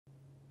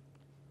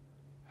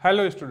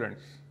Hello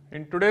students,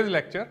 in today's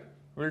lecture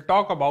we will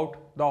talk about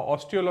the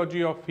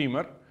osteology of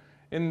femur.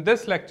 In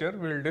this lecture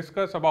we will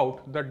discuss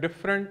about the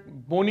different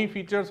bony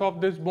features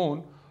of this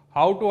bone,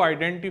 how to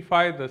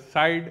identify the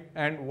side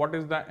and what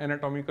is the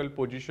anatomical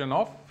position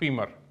of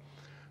femur.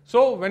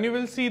 So when you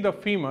will see the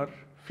femur,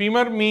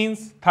 femur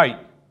means thigh.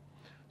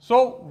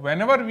 So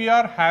whenever we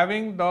are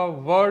having the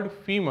word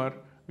femur,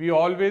 we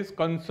always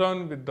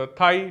concern with the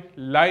thigh,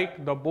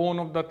 like the bone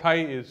of the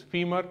thigh is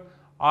femur,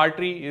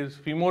 artery is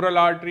femoral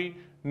artery,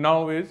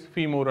 nerve is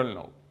femoral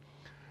nerve.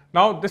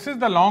 Now this is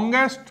the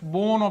longest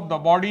bone of the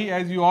body,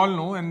 as you all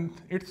know, and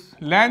its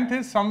length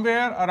is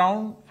somewhere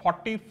around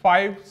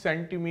 45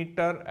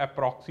 centimeter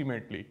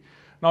approximately.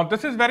 Now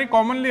this is very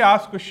commonly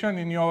asked question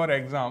in your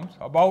exams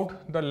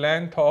about the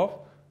length of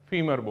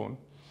femur bone.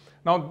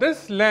 Now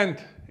this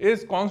length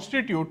is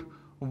constitute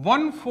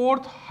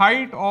 1/4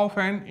 height of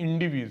an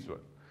individual.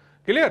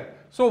 Clear?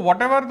 So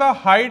whatever the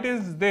height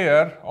is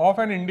there of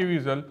an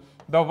individual,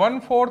 the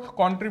 1/4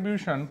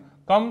 contribution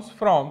comes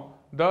from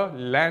the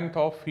length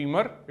of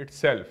femur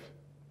itself.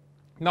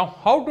 Now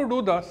how to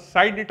do the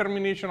side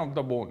determination of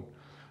the bone?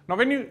 Now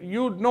when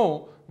you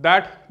know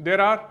that there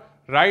are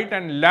right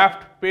and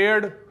left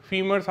paired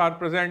femurs are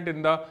present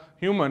in the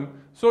human,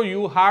 so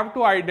you have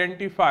to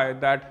identify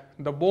that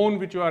the bone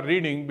which you are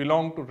reading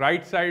belong to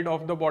right side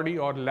of the body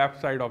or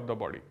left side of the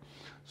body.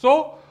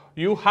 So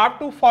you have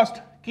to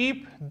first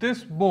keep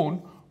this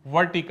bone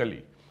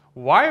vertically.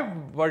 Why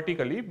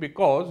vertically?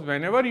 Because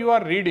whenever you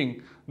are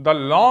reading the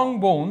long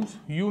bones,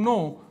 you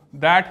know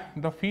that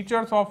the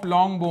features of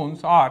long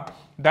bones are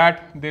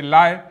that they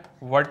lie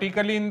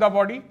vertically in the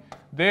body,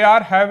 they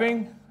are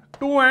having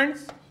two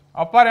ends,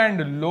 upper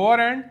and lower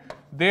end,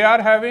 they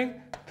are having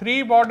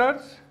three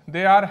borders,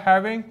 they are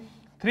having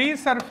three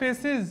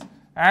surfaces,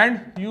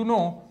 and you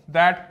know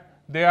that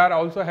they are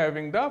also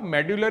having the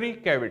medullary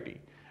cavity.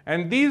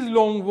 And these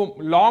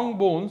long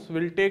bones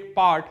will take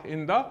part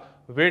in the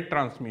weight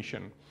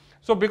transmission.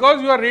 So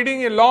because you are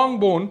reading a long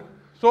bone,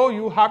 so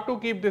you have to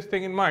keep this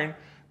thing in mind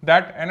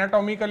that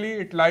anatomically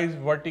it lies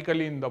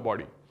vertically in the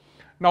body.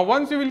 Now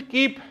once you will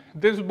keep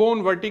this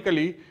bone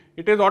vertically,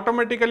 it is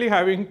automatically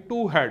having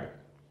two heads.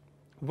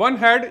 One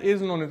head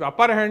is known as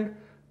upper head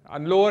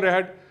and lower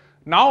head.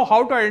 Now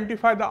how to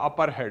identify the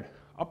upper head?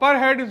 Upper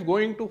head is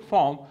going to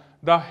form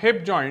the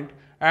hip joint,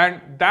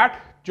 and that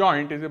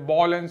joint is a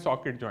ball and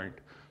socket joint.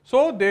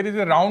 So there is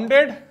a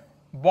rounded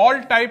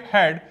ball type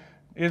head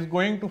is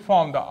going to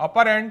form the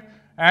upper end,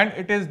 and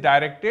it is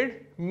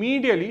directed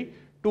medially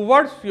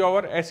towards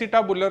your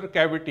acetabular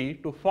cavity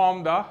to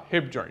form the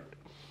hip joint.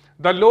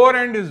 The lower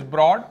end is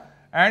broad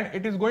and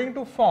it is going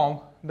to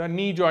form the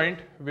knee joint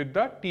with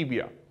the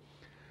tibia.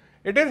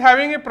 It is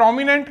having a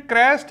prominent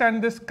crest,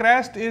 and this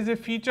crest is a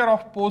feature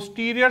of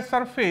posterior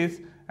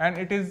surface, and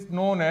it is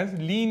known as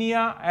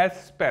linea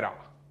aspera.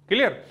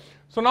 Clear?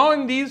 So now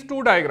in these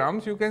two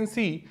diagrams you can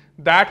see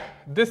that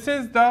this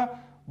is the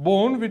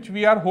bone which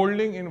we are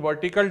holding in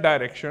vertical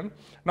direction.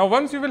 Now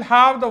once you will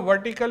have the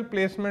vertical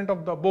placement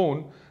of the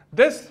bone,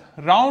 this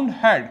round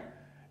head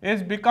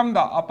is become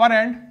the upper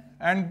end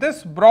and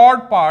this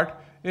broad part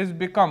is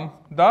become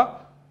the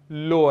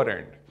lower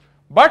end.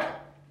 But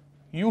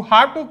you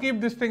have to keep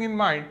this thing in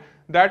mind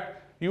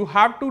that you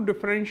have to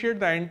differentiate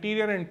the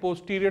anterior and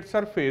posterior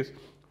surface.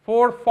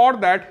 For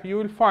that you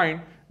will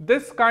find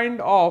this kind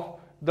of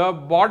the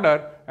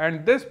border,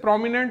 and this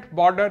prominent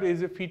border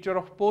is a feature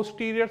of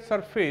posterior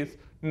surface,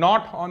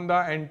 not on the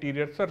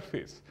anterior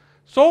surface.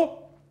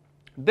 So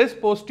this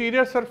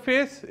posterior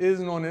surface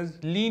is known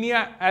as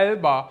linea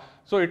alba.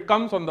 So it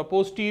comes on the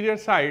posterior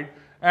side,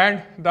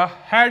 and the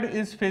head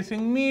is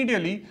facing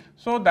medially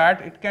so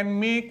that it can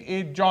make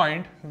a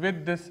joint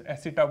with this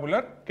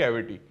acetabular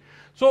cavity.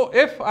 So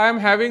if I am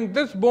having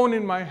this bone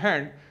in my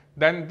hand,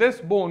 then this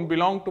bone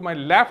belongs to my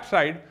left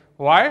side.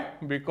 Why?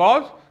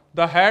 Because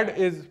the head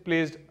is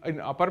placed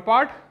in upper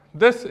part,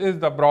 this is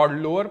the broad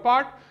lower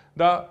part,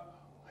 the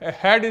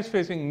head is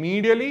facing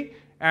medially,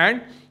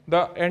 and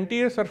the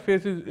anterior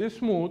surface is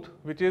smooth,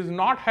 which is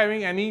not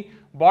having any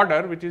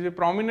border, which is a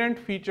prominent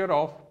feature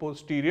of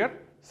posterior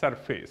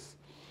surface.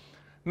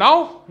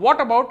 Now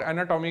what about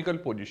anatomical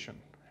position?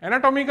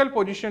 Anatomical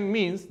position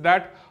means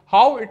that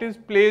how it is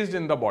placed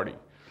in the body.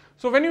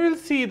 So when you will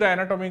see the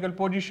anatomical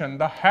position,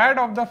 the head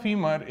of the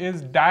femur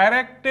is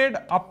directed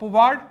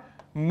upward,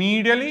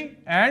 medially,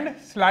 and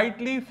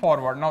slightly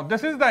forward. Now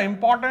this is the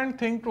important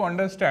thing to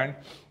understand,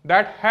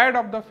 that head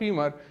of the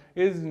femur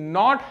is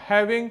not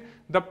having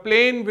the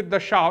plane with the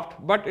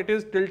shaft, but it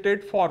is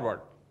tilted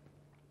forward.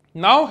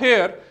 Now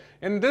here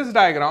in this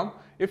diagram,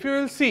 if you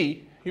will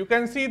see, you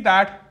can see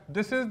that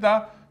this is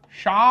the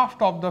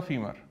shaft of the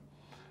femur.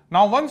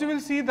 Now once you will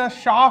see the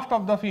shaft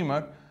of the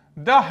femur,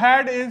 the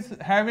head is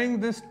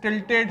having this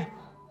tilted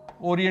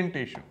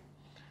orientation.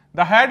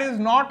 The head is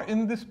not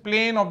in this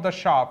plane of the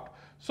shaft.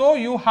 So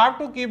you have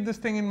to keep this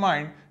thing in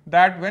mind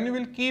that when you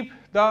will keep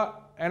the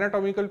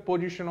anatomical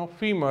position of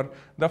femur,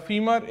 the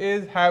femur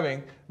is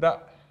having the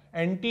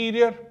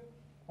anterior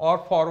or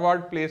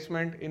forward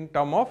placement in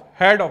term of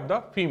head of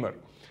the femur.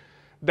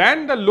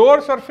 then the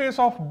lower surface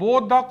of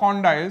both the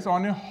condyles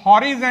on a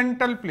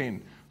horizontal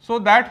plane, so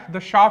that the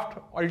shaft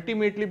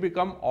ultimately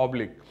become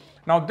oblique.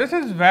 Now this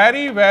is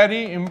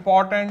very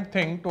important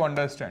thing to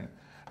understand.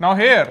 Now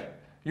here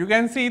you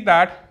can see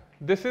that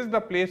this is the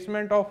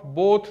placement of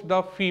both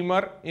the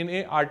femur in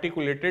a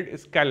articulated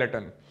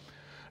skeleton.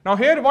 Now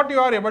here what you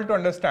are able to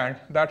understand,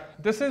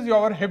 that this is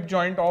your hip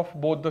joint of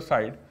both the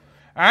side,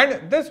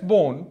 and this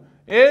bone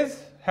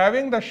is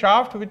having the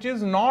shaft which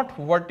is not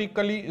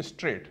vertically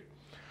straight.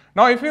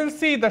 Now if you will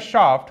see the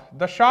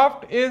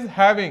shaft is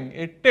having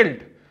a tilt,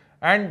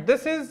 and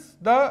this is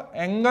the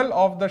angle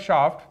of the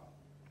shaft,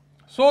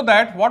 so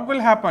that what will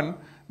happen,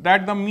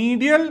 that the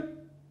medial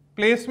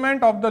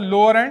placement of the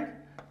lower end,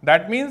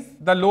 that means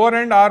the lower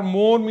end are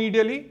more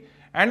medially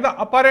and the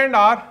upper end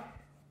are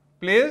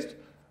placed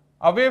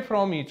away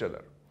from each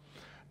other.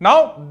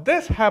 Now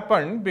this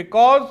happened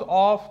because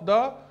of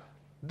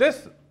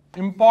this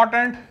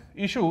important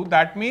issue,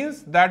 that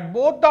means that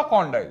both the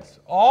condyles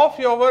of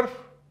your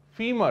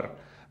femur,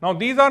 now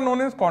these are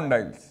known as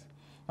condyles.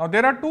 Now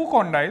there are two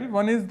condyles,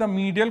 one is the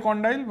medial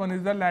condyle, one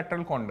is the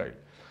lateral condyle.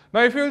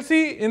 Now if you will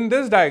see in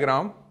this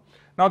diagram,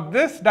 now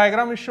this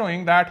diagram is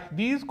showing that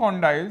these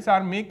condyles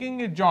are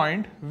making a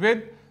joint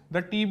with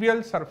the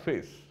tibial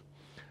surface.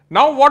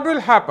 Now what will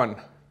happen?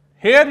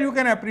 Here you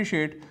can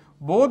appreciate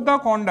both the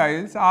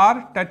condyles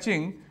are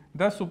touching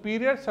the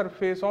superior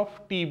surface of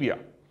tibia.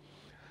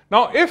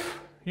 Now if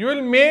you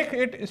will make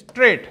it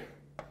straight,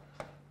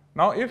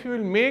 now if you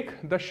will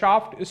make the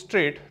shaft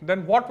straight,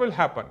 then what will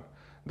happen?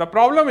 The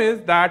problem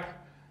is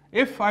that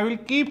if I will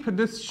keep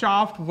this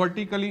shaft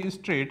vertically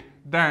straight,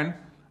 then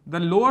the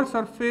lower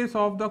surface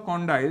of the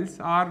condyles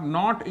are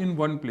not in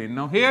one plane.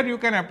 Now here you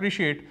can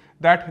appreciate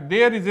that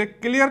there is a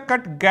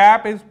clear-cut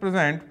gap is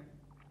present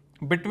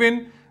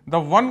between the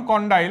one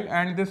condyle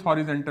and this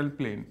horizontal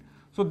plane.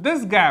 So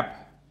this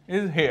gap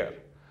is here,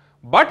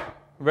 but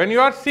when you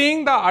are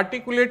seeing the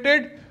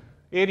articulated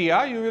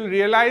area, you will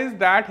realize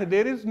that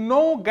there is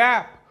no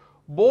gap.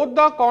 Both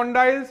the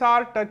condyles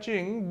are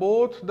touching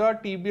both the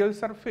tibial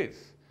surface.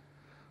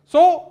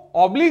 So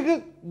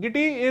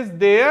obliquity is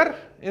there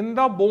in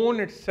the bone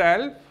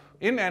itself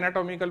in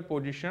anatomical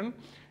position.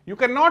 You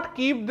cannot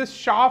keep this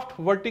shaft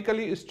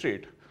vertically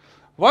straight.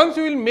 Once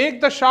you will make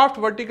the shaft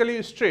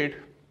vertically straight,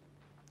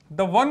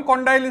 the one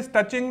condyle is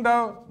touching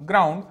the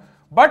ground,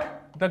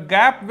 but the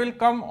gap will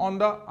come on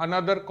the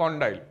another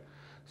condyle.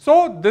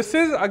 So this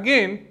is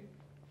again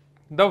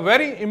the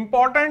very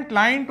important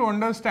line to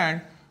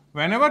understand.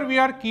 Whenever we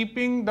are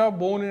keeping the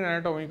bone in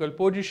anatomical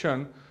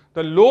position,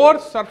 the lower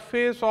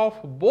surface of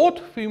both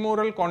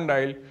femoral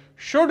condyle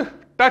should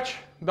touch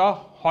the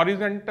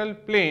horizontal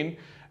plane,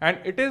 and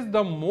it is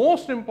the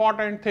most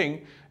important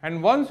thing.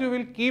 And once you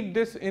will keep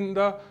this in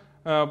the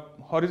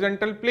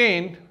horizontal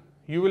plane,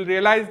 you will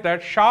realize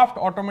that shaft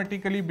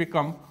automatically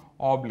become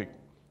oblique.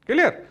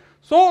 Clear?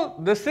 So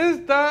this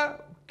is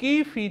the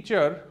key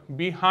feature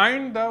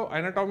behind the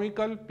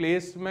anatomical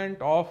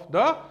placement of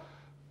the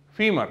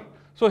femur.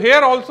 So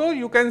here also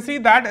you can see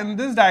that in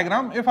this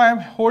diagram, if I am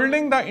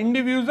holding the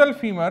individual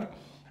femur,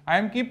 I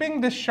am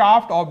keeping this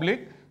shaft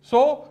oblique.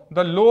 So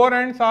the lower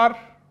ends are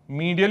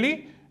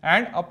medially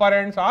and upper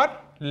ends are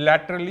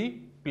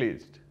laterally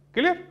placed.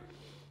 Clear?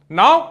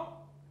 Now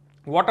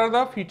what are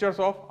the features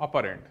of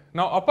upper end?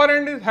 Now upper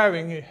end is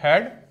having a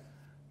head,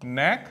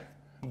 neck,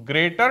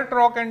 greater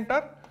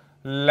trochanter,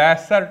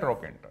 lesser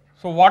trochanter.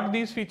 So what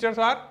these features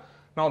are?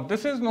 Now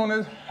this is known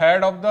as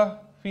head of the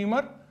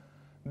femur.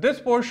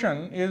 This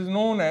portion is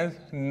known as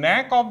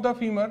neck of the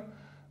femur.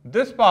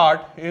 This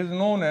part is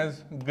known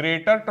as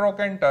greater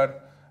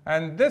trochanter,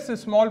 and this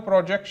small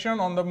projection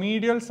on the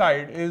medial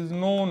side is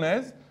known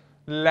as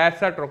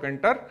lesser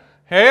trochanter.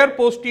 Here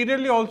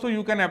posteriorly also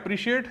you can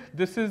appreciate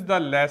this is the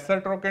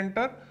lesser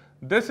trochanter,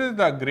 this is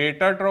the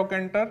greater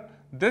trochanter,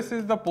 this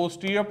is the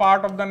posterior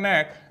part of the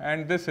neck,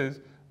 and this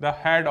is the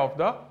head of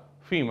the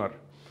femur.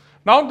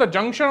 Now the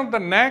junction of the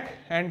neck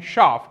and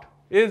shaft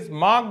is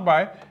marked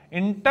by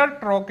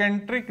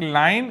intertrochanteric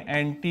line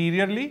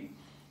anteriorly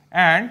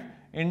and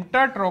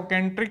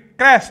intertrochanteric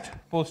crest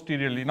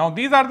posteriorly. Now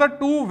these are the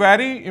two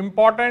very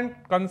important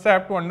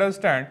concepts to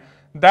understand,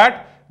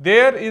 that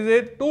there is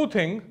a two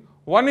thing,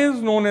 one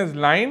is known as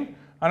line,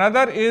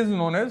 another is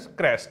known as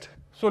crest.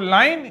 So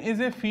line is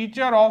a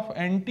feature of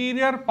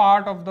anterior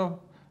part of the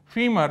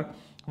femur,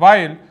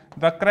 while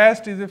the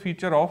crest is a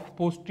feature of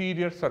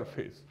posterior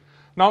surface.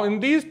 Now in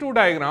these two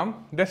diagrams,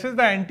 this is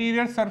the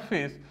anterior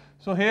surface.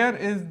 So here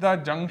is the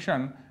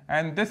junction,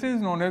 and this is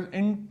known as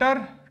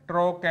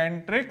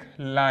intertrochanteric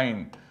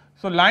line.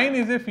 So line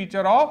is a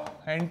feature of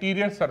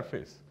anterior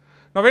surface.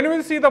 Now when you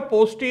will see the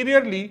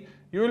posteriorly,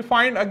 you will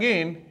find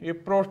again a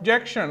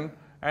projection,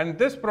 and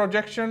this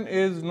projection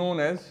is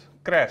known as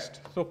crest.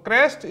 So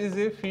crest is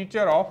a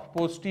feature of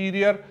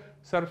posterior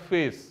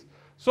surface.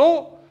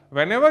 So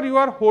whenever you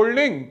are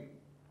holding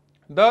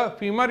the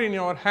femur in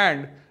your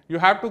hand, you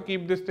have to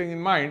keep this thing in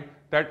mind,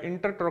 that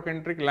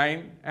intertrochanteric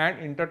line and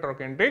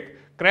intertrochanteric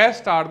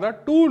crest are the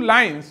two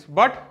lines,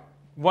 but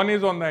one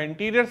is on the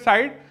anterior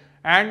side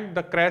and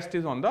the crest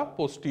is on the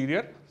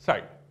posterior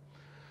side.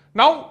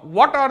 Now,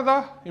 what are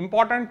the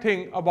important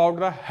thing about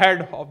the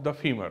head of the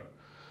femur?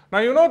 Now,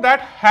 you know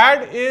that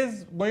head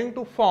is going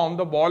to form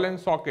the ball and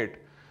socket.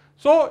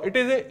 So, it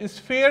is a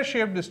sphere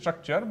shaped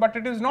structure, but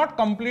it is not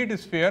complete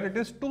sphere, it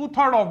is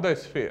 2/3 of the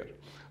sphere.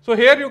 So,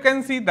 here you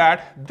can see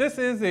that this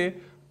is a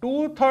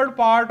 2/3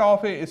 part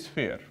of a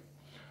sphere.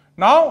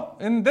 Now,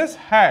 in this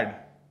head,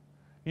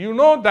 you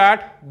know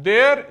that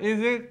there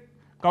is a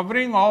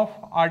covering of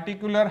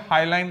articular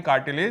hyaline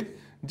cartilage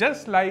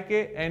just like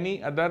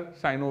any other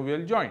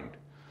synovial joint.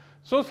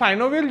 So,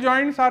 synovial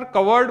joints are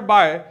covered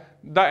by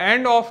the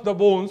end of the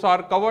bones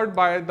are covered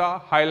by the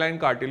hyaline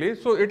cartilage.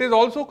 So, it is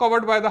also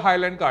covered by the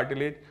hyaline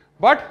cartilage,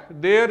 but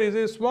there is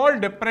a small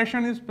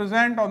depression is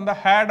present on the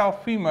head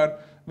of femur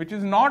which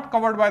is not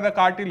covered by the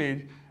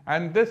cartilage,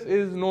 and this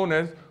is known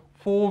as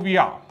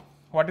fovea.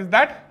 What is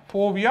that?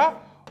 Fovea,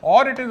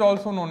 or it is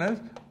also known as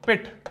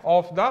pit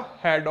of the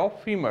head of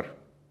femur.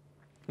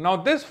 Now,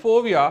 this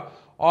fovea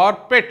or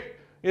pit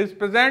is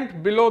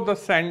present below the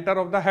center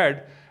of the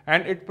head,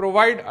 and it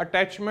provides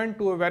attachment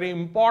to a very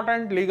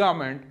important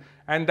ligament,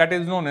 and that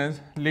is known as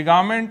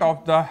ligament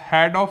of the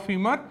head of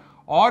femur,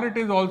 or it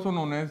is also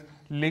known as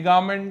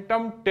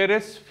ligamentum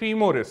teres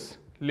femoris.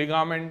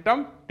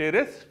 Ligamentum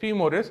teres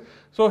femoris.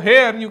 So,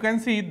 here you can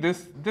see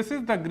this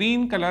is the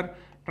green color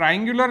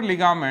triangular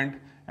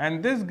ligament,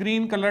 and this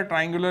green color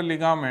triangular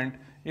ligament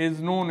is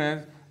known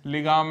as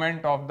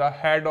ligament of the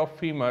head of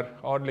femur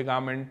or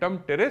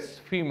ligamentum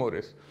teres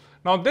femoris.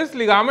 Now, this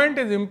ligament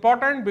is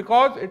important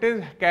because it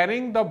is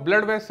carrying the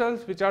blood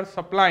vessels which are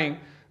supplying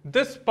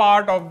this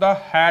part of the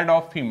head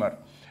of femur,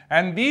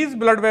 and these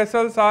blood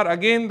vessels are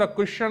again the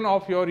question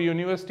of your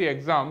university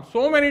exam.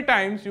 So many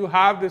times you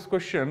have this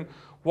question,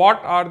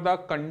 what are the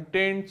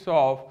contents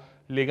of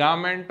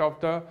ligament of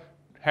the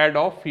head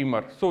of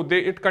femur? So,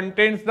 it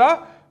contains the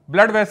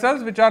blood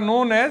vessels which are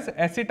known as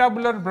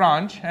acetabular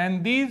branch,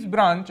 and these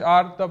branch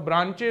are the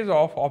branches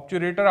of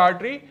obturator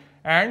artery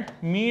and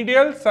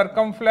medial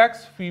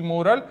circumflex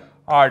femoral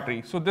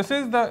artery. So, this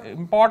is the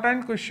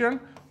important question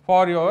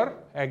for your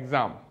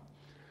exam.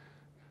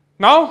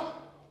 Now,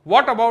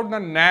 what about the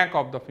neck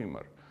of the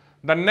femur?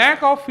 The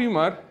neck of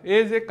femur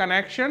is a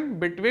connection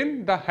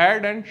between the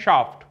head and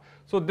shaft.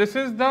 So, this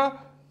is the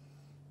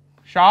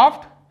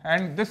shaft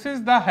and this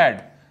is the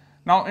head.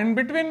 Now, in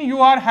between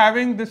you are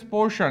having this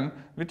portion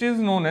which is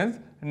known as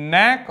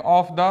neck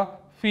of the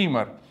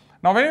femur.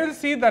 Now, when you will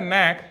see the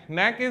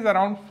neck is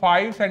around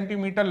 5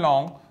 centimeter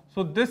long.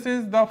 So, this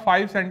is the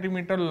 5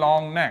 centimeter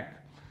long neck.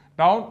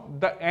 Now,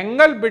 the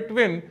angle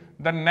between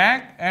the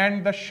neck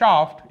and the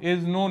shaft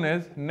is known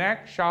as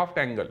neck shaft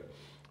angle.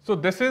 So,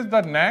 this is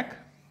the neck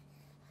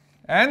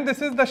and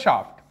this is the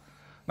shaft.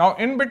 Now,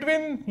 in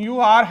between you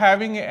are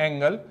having an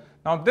angle.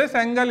 Now, this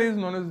angle is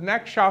known as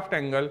neck shaft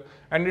angle,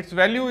 and its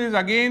value is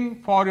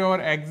again for your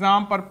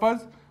exam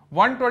purpose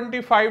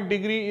 125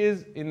 degree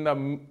is in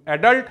the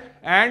adult,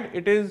 and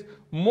it is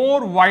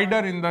more wider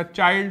in the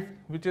child,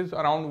 which is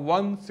around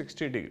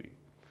 160 degree.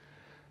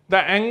 The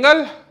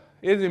angle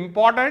is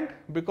important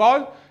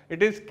because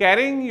it is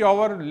carrying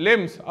your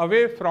limbs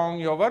away from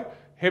your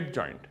hip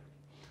joint.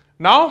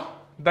 Now,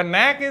 the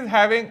neck is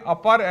having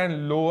upper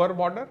and lower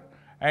border,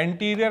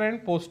 anterior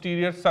and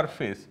posterior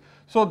surface.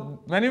 So,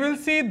 when you will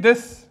see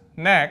this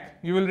neck,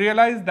 you will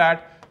realize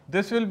that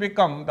this will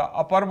become the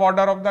upper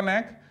border of the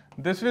neck,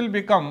 this will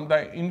become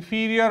the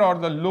inferior or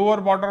the lower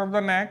border of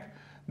the neck,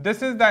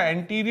 this is the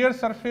anterior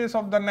surface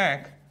of the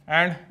neck,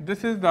 and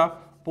this is the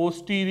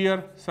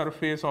posterior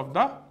surface of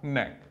the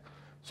neck.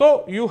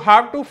 So, you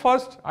have to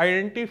first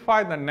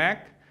identify the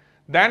neck,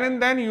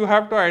 then you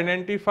have to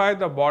identify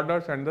the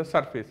borders and the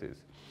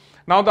surfaces.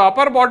 Now, the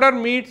upper border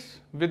meets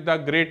with the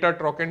greater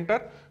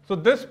trochanter. So,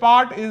 this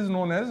part is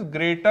known as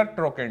greater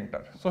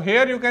trochanter. So,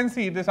 here you can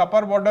see this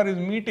upper border is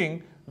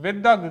meeting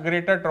with the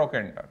greater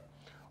trochanter,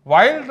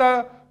 while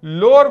the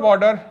lower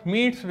border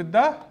meets with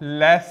the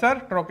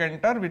lesser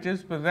trochanter, which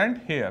is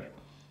present here.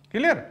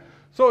 Clear?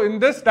 So, in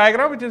this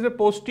diagram, which is a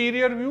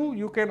posterior view,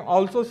 you can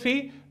also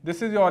see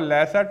this is your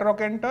lesser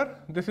trochanter,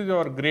 this is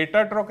your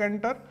greater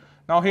trochanter.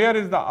 Now, here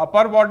is the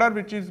upper border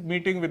which is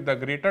meeting with the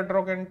greater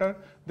trochanter,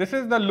 this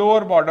is the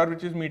lower border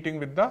which is meeting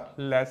with the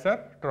lesser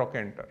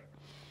trochanter.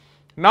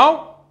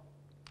 Now,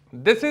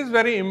 this is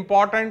very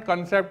important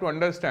concept to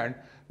understand,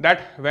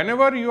 that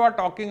whenever you are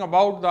talking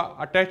about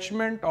the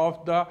attachment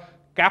of the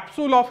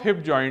capsule of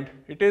hip joint,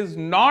 it is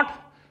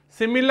not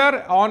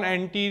similar on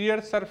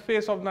anterior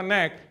surface of the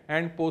neck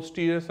and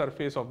posterior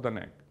surface of the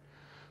neck.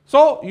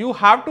 So, you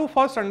have to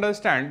first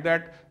understand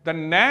that the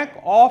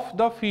neck of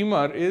the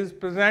femur is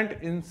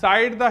present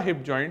inside the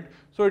hip joint.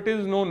 So, it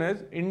is known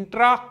as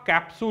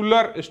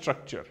intracapsular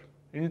structure.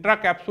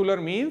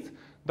 Intracapsular means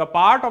the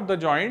part of the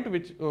joint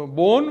which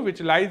bone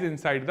which lies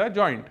inside the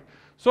joint.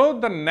 So,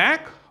 the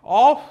neck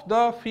of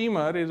the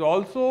femur is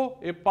also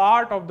a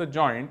part of the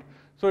joint.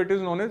 So, it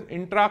is known as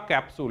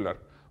intracapsular.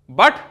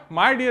 But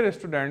my dear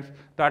students,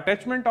 the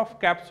attachment of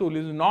capsule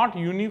is not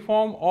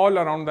uniform all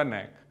around the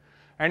neck,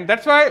 and that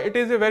is why it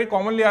is a very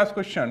commonly asked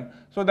question.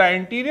 So, the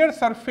anterior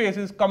surface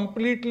is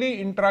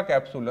completely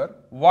intracapsular,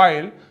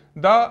 while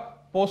the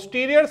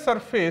posterior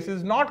surface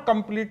is not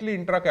completely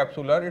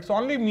intracapsular, its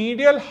only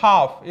medial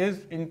half is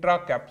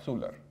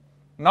intracapsular.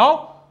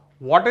 Now,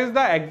 what is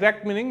the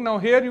exact meaning? Now,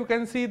 here you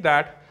can see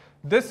that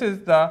this is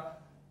the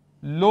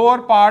lower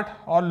part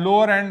or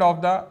lower end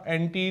of the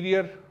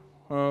anterior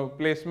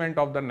placement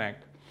of the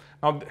neck.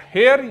 Now,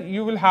 here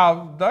you will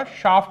have the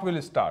shaft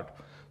will start.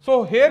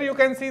 So, here you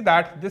can see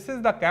that this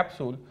is the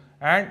capsule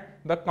and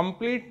the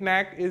complete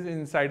neck is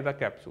inside the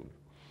capsule.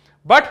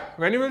 But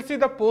when you will see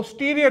the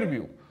posterior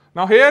view,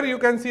 now here you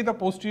can see the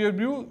posterior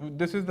view,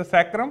 this is the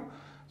sacrum.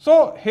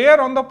 So, here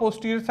on the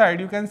posterior side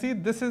you can see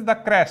this is the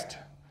crest,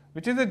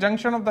 which is the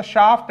junction of the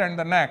shaft and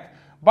the neck,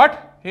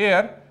 but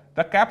here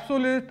the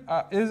capsule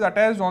is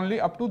attached only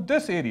up to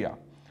this area.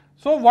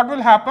 So, what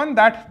will happen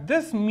that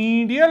this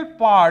medial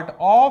part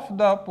of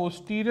the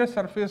posterior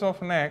surface of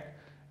neck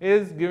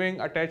is giving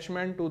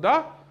attachment to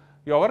the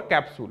your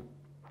capsule.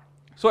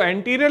 So,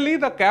 anteriorly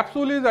the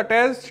capsule is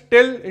attached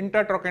till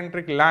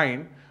intertrochanteric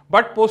line,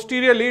 but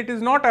posteriorly it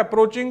is not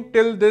approaching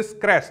till this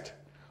crest.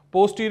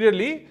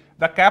 Posteriorly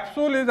the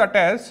capsule is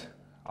attached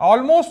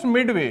almost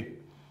midway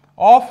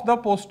of the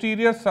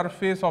posterior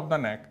surface of the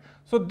neck.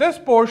 So, this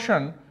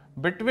portion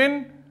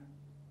between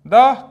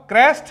the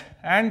crest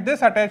and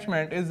this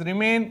attachment is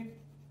remain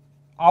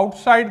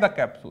outside the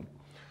capsule.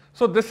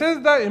 So, this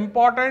is the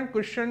important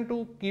question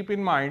to keep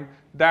in mind,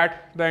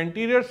 that the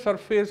anterior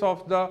surface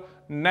of the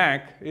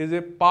neck is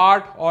a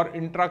part or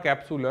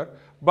intracapsular,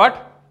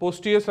 but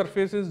posterior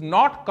surface is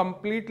not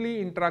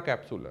completely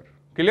intracapsular.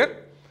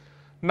 Clear?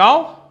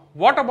 Now,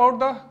 what about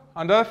the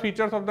other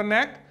features of the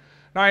neck?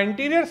 Now,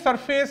 anterior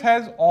surface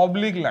has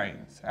oblique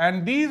lines,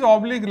 and these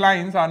oblique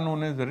lines are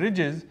known as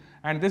ridges,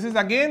 and this is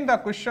again the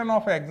question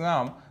of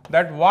exam,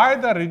 that why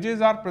the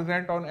ridges are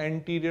present on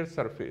anterior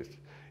surface.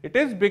 It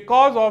is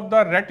because of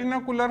the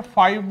retinacular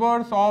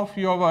fibers of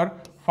your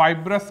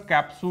fibrous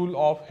capsule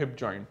of hip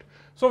joint.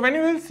 So, when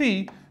you will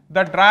see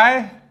the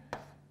dry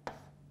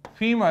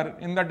femur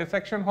in the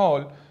dissection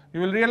hole, you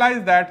will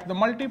realize that the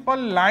multiple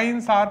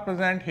lines are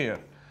present here.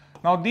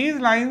 Now, these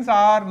lines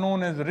are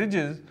known as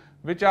ridges,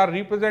 which are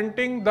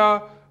representing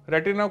the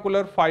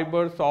retinacular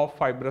fibers of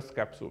fibrous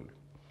capsule.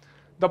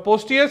 The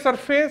posterior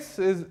surface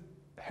is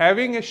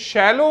having a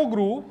shallow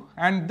groove,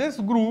 and this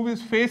groove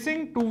is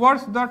facing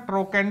towards the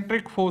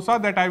trochanteric fossa,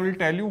 that I will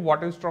tell you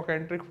what is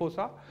trochanteric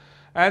fossa,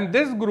 and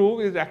this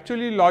groove is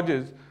actually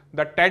lodges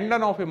the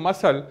tendon of a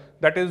muscle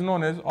that is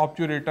known as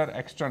obturator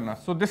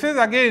externus. So, this is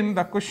again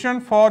the question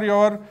for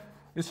your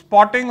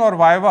spotting or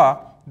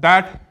viva,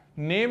 that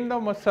name the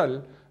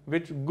muscle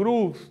which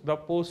grooves the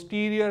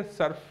posterior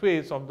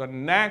surface of the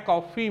neck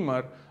of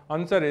femur.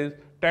 Answer is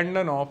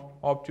tendon of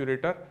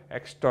obturator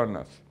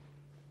externus.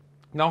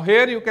 Now,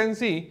 here you can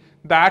see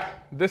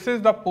that this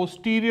is the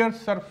posterior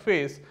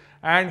surface,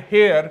 and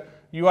here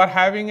you are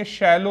having a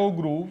shallow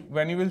groove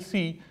when you will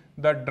see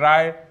the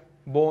dry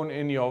bone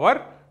in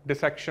your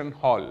dissection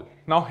hall.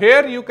 Now,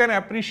 here you can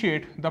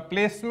appreciate the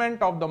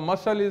placement of the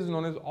muscle is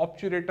known as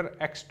obturator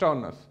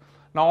externus.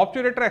 Now,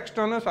 obturator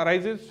externus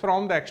arises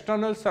from the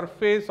external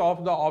surface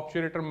of the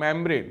obturator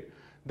membrane.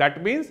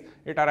 That means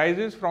it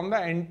arises from the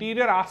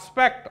anterior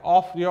aspect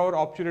of your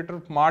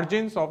obturator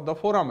margins of the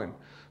foramen.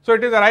 So,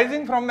 it is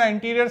arising from the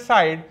anterior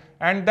side,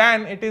 and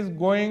then it is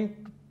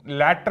going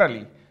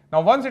laterally.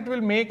 Now, once it will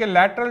make a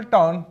lateral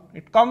turn,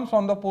 it comes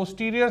on the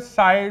posterior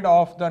side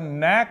of the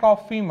neck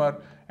of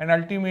femur, and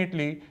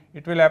ultimately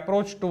it will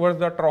approach towards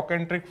the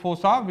trochanteric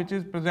fossa, which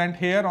is present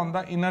here on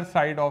the inner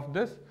side of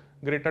this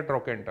greater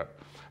trochanter.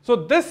 So,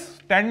 this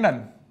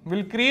tendon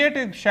will create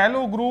a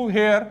shallow groove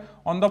here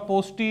on the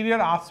posterior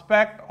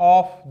aspect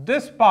of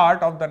this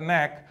part of the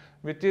neck,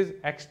 which is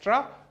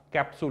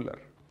extracapsular.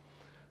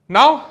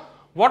 Now,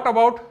 what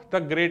about the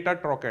greater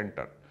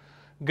trochanter?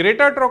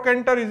 Greater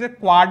trochanter is a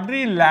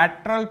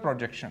quadrilateral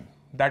projection.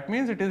 That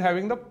means it is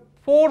having the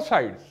four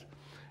sides,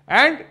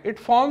 and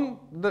it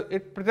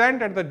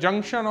present at the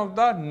junction of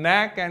the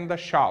neck and the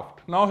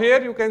shaft. Now,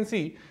 here you can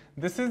see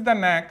this is the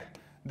neck,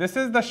 this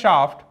is the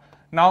shaft.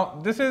 Now,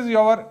 this is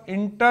your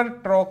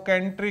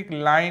intertrochanteric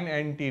line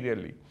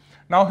anteriorly.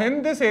 Now,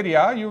 in this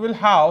area you will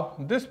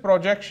have this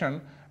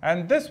projection,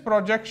 and this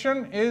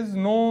projection is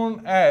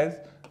known as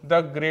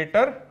the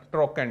greater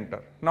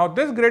trochanter. Now,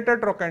 this greater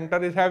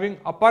trochanter is having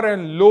upper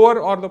and lower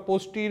or the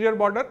posterior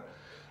border.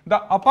 The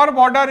upper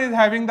border is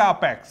having the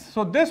apex.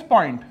 So, this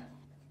point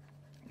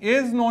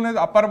is known as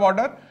upper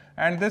border,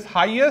 and this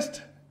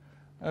highest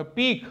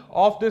peak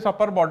of this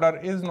upper border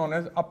is known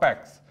as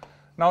apex.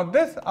 Now,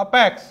 this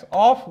apex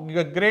of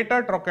the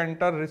greater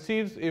trochanter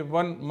receives a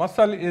one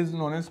muscle is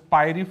known as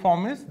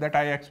piriformis, that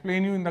I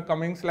explain you in the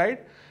coming slide,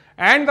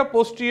 and the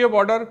posterior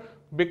border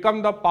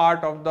become the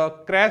part of the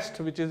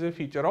crest, which is a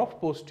feature of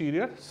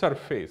posterior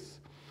surface.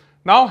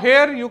 Now,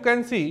 here you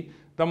can see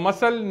the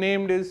muscle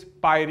named is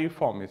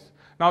piriformis.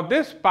 Now,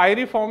 this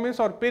piriformis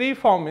or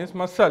piriformis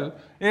muscle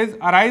is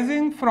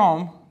arising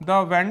from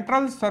the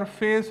ventral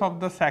surface of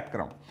the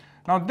sacrum.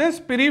 Now, this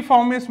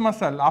piriformis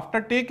muscle,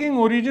 after taking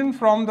origin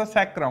from the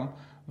sacrum,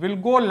 will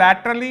go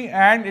laterally,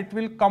 and it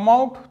will come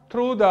out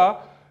through the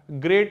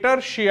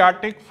greater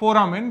sciatic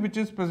foramen which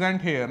is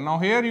present here. Now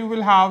here you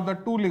will have the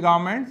two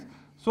ligaments.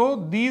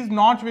 So these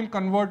notch will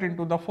convert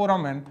into the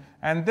foramen,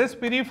 and this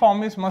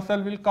piriformis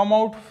muscle will come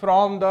out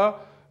from the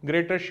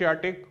greater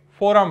sciatic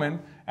foramen,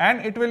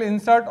 and it will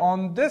insert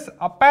on this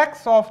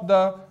apex of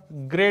the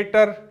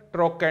greater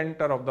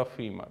trochanter of the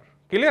femur.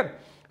 Clear?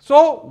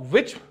 So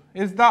which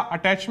is the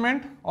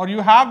attachment, or you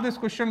have this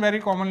question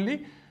very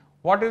commonly,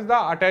 what is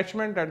the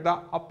attachment at the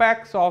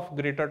apex of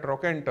greater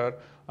trochanter?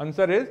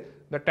 Answer is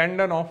the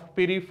tendon of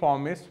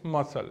piriformis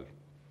muscle.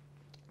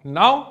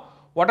 Now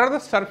what are the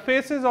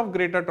surfaces of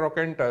greater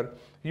trochanter?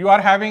 You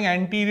are having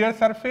anterior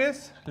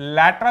surface,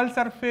 lateral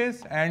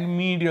surface and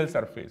medial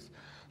surface.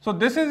 So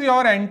this is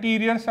your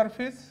anterior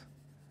surface,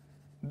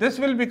 this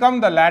will become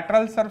the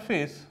lateral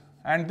surface,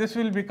 and this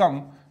will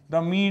become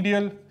the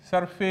medial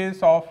surface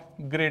of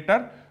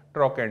greater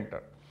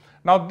trochanter.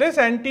 Now this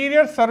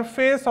anterior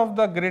surface of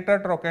the greater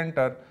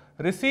trochanter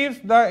receives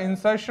the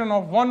insertion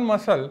of one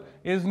muscle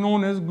is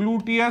known as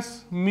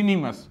gluteus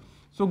minimus.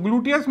 So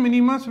gluteus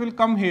minimus will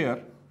come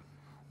here.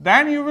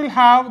 Then you will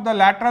have the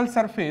lateral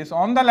surface.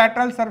 On the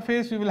lateral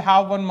surface you will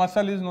have one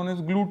muscle is known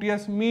as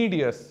gluteus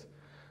medius.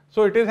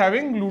 So it is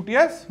having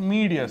gluteus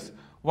medius.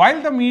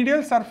 While the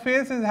medial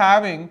surface is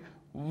having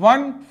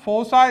one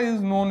fossa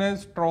is known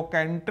as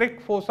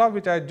trochanteric fossa,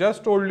 which I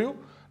just told you.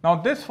 Now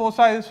this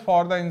fossa is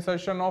for the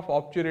insertion of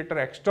obturator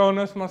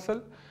externus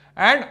muscle,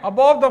 and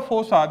above the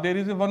fossa there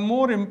is one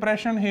more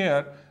impression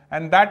here,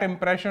 and that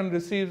impression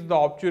receives the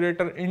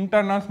obturator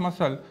internus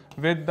muscle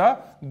with the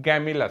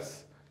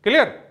gemellus.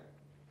 Clear?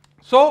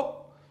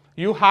 So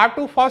you have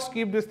to first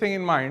keep this thing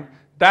in mind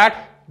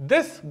that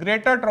this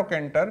greater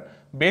trochanter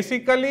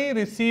basically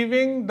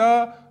receiving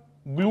the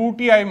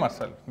glutei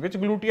muscle. Which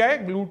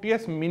glutei?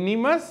 Gluteus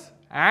minimus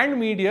and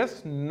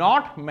medius,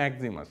 not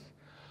maximus.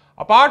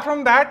 Apart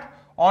from that,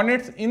 on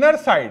its inner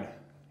side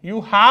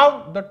you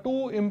have the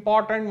two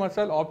important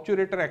muscle,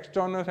 obturator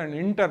externus and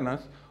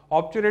internus.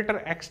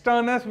 Obturator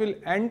externus will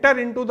enter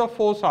into the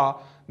fossa,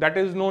 that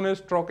is known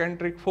as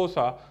trochanteric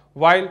fossa,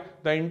 while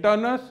the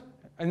internus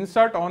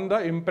insert on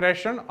the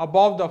impression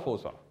above the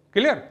fossa.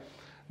 Clear?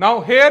 Now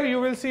here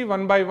you will see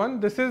one by one.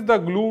 This is the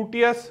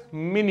gluteus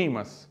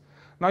minimus.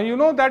 Now you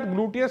know that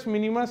gluteus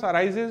minimus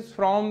arises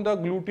from the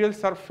gluteal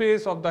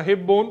surface of the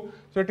hip bone.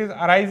 So it is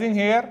arising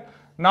here.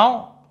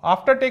 Now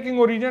after taking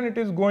origin, it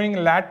is going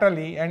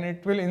laterally and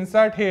it will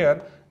insert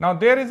here. Now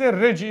there is a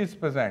ridge is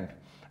present.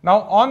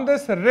 Now on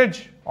this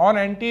ridge, on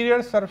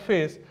anterior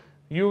surface,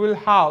 you will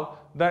have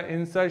the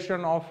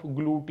insertion of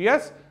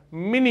gluteus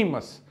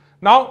minimus.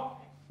 Now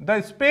the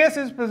space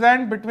is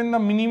present between the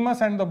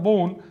minimus and the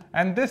bone,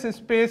 and this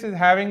space is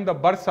having the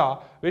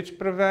bursa, which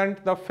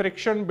prevent the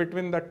friction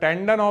between the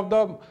tendon of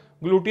the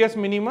gluteus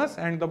minimus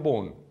and the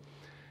bone.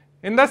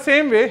 In the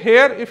same way,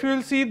 here if you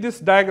will see this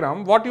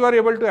diagram, what you are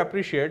able to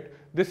appreciate,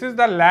 this is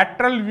the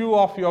lateral view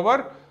of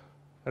your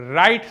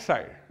right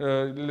side,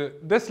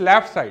 this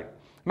left side.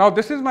 Now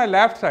this is my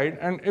left side,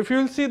 and if you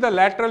will see the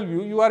lateral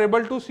view, you are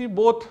able to see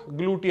both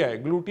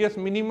glutei, gluteus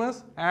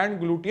minimus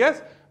and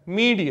gluteus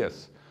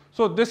medius.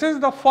 So this is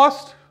the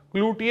first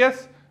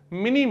gluteus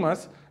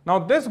minimus. Now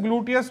this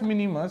gluteus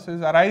minimus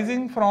is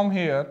arising from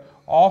here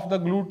of the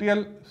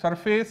gluteal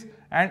surface,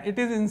 and it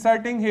is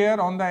inserting here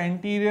on the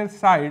anterior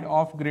side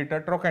of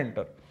greater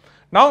trochanter.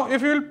 Now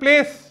if you will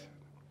place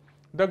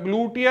the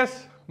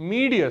gluteus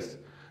medius,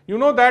 you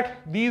know that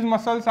these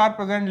muscles are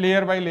present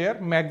layer by layer,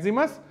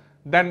 maximus,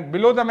 then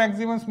below the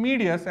maximus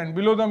medius, and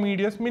below the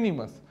medius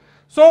minimus.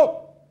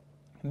 So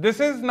this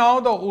is now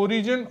the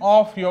origin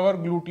of your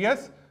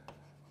gluteus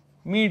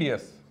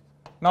medius.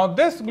 Now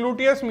this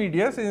gluteus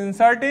medius is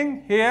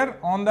inserting here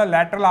on the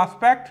lateral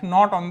aspect,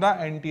 not on the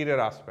anterior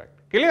aspect.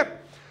 Clear?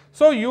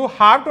 So you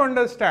have to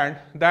understand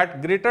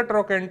that greater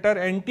trochanter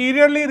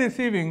anteriorly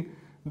receiving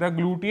the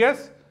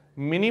gluteus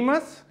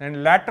minimus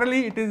and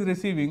laterally it is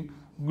receiving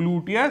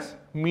gluteus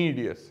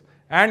medius,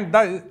 and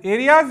the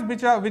areas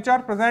which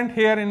are present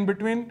here in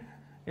between,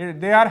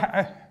 they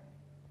are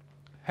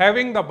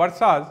having the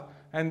bursas,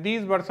 and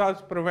these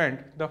bursas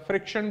prevent the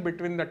friction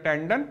between the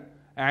tendon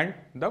and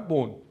the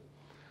bone.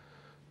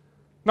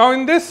 Now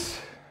in this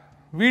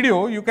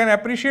video you can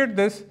appreciate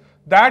this,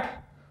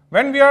 that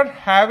when we are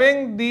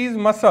having these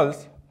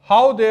muscles,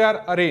 how they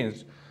are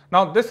arranged.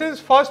 Now this is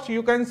first,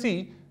 you can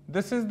see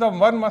this is the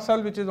one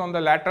muscle which is on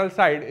the lateral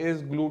side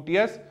is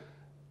gluteus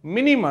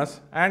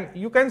minimus, and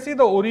you can see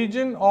the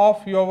origin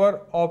of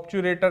your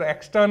obturator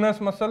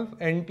externus muscle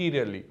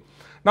anteriorly.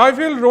 Now if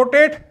you will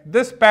rotate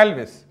this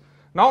pelvis,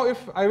 now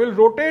if I will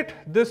rotate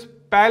this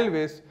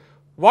pelvis,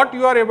 what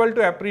you are able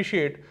to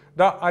appreciate,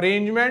 the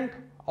arrangement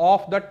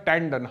of the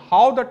tendon,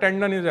 how the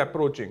tendon is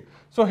approaching.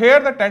 So here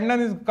the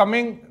tendon is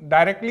coming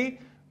directly,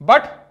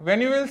 but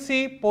when you will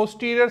see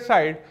posterior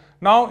side,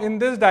 now in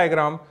this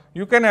diagram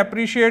you can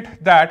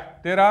appreciate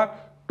that there are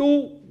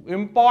two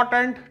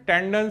important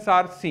tendons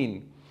are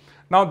seen.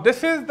 Now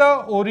this is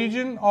the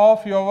origin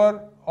of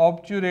your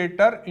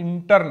obturator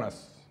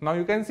internus. Now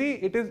you can see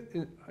it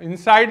is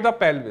inside the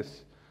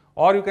pelvis,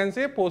 or you can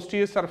say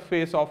posterior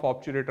surface of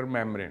obturator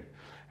membrane,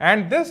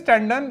 and this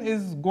tendon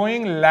is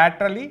going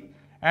laterally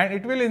and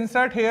it will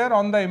insert here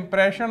on the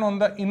impression on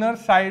the inner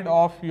side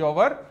of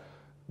your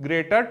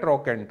greater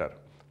trochanter.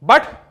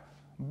 But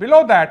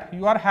below that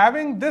you are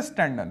having this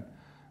tendon.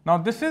 Now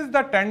this is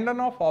the tendon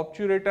of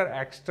obturator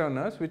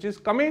externus, which is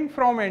coming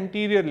from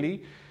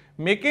anteriorly,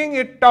 making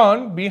it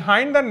turn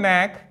behind the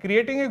neck,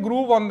 creating a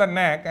groove on the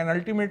neck, and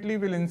ultimately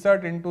will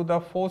insert into the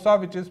fossa,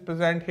 which is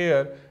present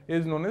here,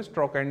 is known as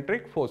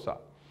trochanteric fossa.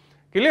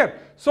 Clear?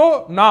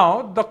 So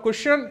now the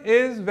question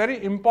is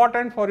very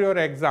important for your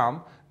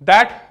exam,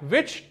 that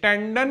which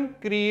tendon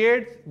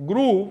creates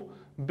groove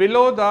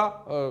below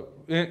the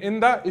in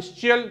the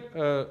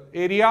ischial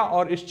area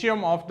or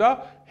ischium of the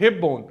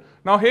hip bone.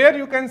 Now here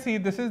you can see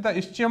this is the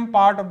ischium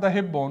part of the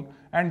hip bone,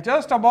 and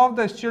just above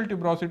the ischial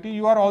tuberosity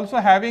you are also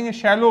having a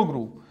shallow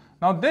groove.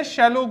 Now this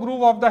shallow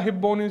groove of the hip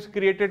bone is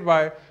created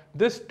by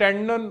this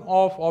tendon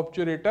of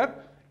obturator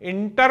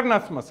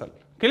internus muscle.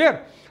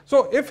 Clear?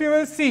 So if you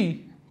will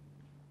see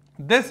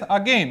this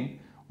again,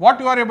 what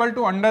you are able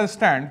to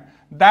understand,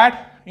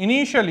 that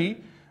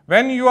initially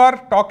when you are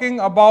talking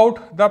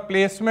about the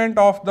placement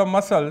of the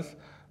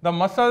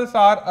muscles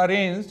are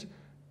arranged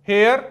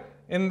here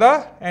in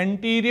the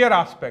anterior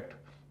aspect.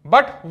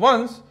 But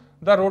once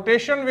the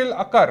rotation will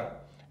occur,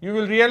 you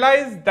will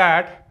realize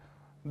that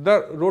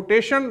the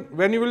rotation,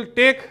 when you will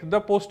take the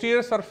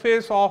posterior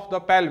surface of the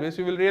pelvis,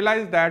 you will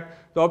realize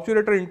that the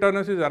obturator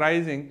internus is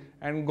arising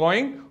and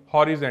going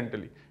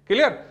horizontally.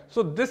 Clear?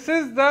 So this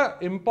is the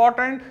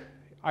important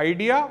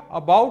idea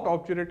about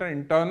obturator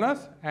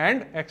internus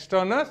and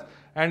externus,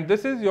 and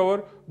this is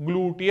your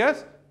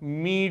gluteus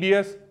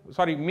minimus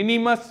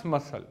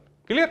muscle.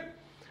 Clear?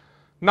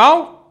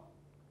 Now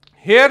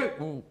here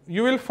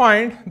you will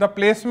find the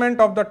placement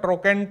of the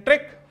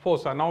trochanteric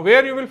fossa. Now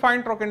where you will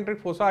find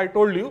trochanteric fossa, I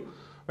told you,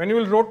 when you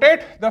will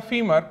rotate the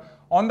femur,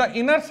 on the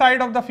inner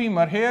side of the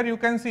femur, here you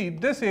can see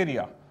this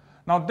area.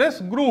 Now this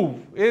groove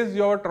is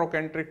your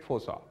trochanteric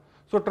fossa.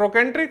 So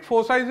trochanteric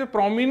fossa is a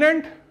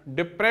prominent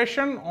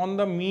depression on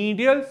the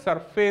medial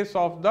surface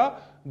of the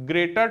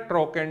greater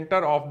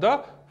trochanter of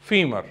the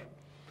femur.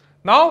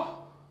 Now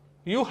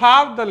you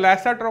have the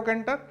lesser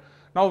trochanter.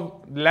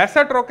 Now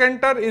lesser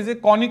trochanter is a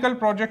conical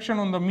projection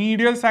on the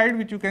medial side,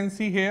 which you can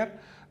see here.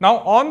 Now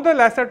on the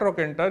lesser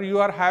trochanter you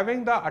are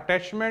having the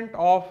attachment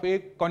of a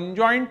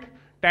conjoint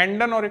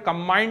tendon or a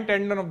combined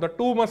tendon of the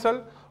two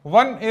muscle.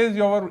 One is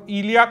your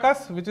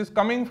iliacus, which is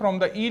coming from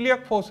the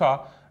iliac fossa,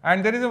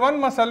 and there is one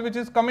muscle which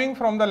is coming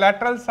from the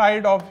lateral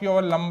side of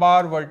your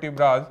lumbar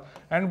vertebrae,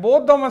 and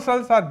both the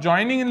muscles are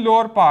joining in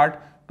lower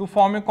part to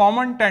form a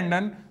common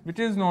tendon, which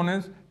is known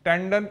as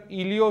tendon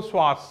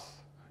iliopsoas.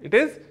 It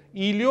is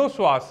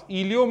iliopsoas.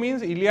 Ilio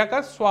means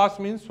iliacus, psoas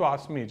means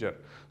psoas major.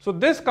 So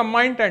this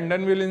combined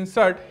tendon will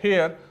insert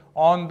here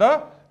on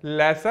the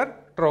lesser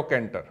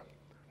trochanter.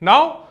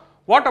 Now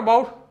what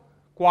about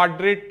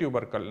quadrate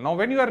tubercle? Now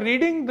when you are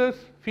reading this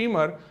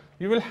femur,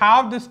 you will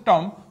have this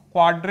term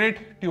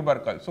quadrate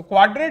tubercle. So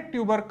quadrate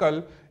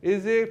tubercle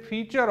is a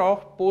feature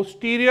of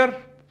posterior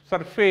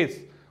surface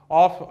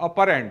of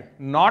upper end,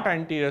 not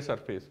anterior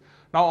surface.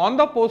 Now on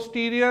the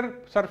posterior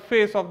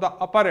surface of the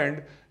upper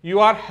end, you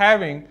are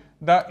having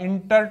the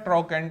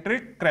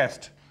intertrochanteric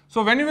crest.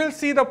 So when you will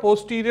see the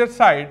posterior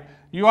side,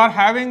 you are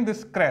having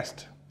this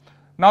crest.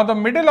 Now the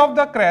middle of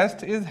the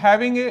crest is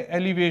having a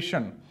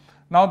elevation.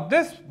 Now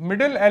this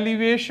middle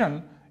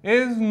elevation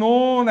is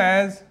known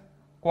as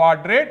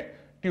quadrate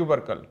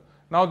tubercle.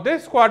 Now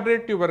this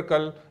quadrate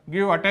tubercle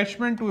give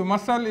attachment to a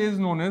muscle is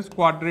known as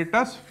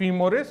quadratus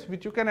femoris,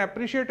 which you can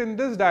appreciate in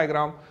this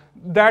diagram,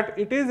 that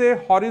it is a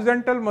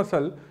horizontal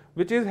muscle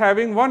which is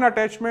having one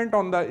attachment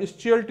on the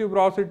ischial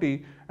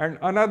tuberosity and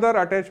another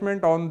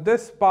attachment on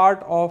this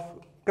part of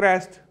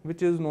crest,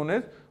 which is known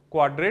as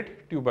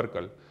quadrate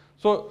tubercle.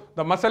 So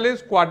the muscle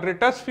is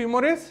quadratus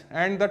femoris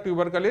and the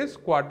tubercle is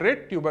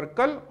quadrate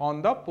tubercle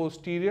on the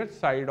posterior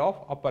side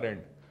of upper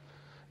end.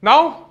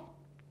 Now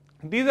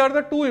these are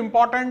the two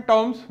important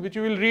terms which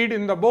you will read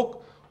in the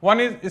book. One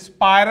is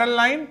spiral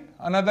line,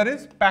 another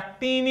is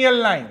pectineal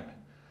line.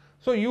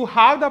 So you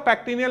have the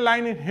pectineal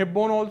line in hip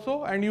bone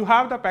also, and you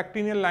have the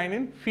pectineal line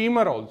in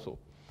femur also.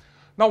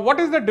 Now what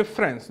is the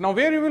difference? Now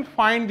where you will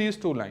find these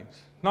two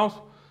lines?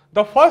 Now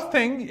the first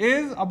thing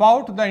is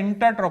about the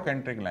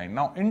intertrochanteric line.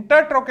 Now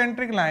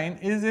intertrochanteric line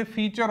is a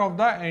feature of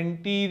the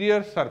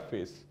anterior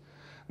surface.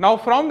 Now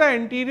from the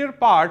anterior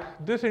part,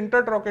 this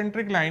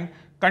intertrochanteric line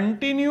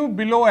continue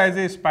below as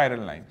a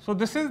spiral line. So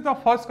this is the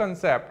first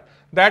concept,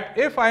 that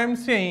if I am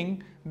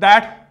saying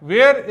that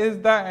where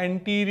is the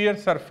anterior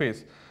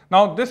surface.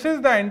 Now this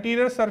is the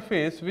anterior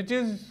surface which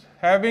is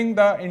having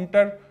the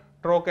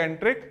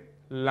intertrochanteric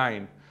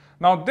line.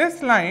 Now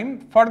this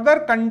line further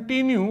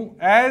continue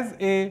as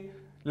a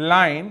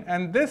line,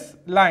 and this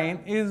line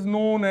is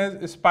known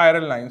as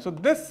spiral line. So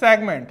this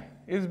segment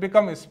is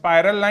become a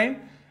spiral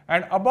line,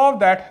 and above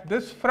that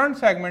this front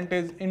segment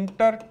is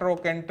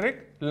intertrochanteric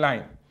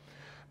line.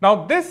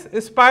 Now this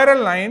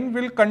spiral line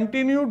will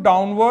continue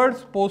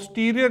downwards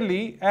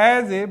posteriorly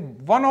as a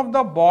one of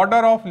the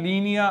border of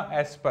linea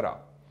aspera,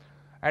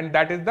 and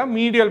that is the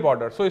medial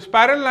border. So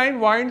spiral line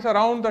winds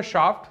around the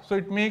shaft, so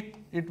it make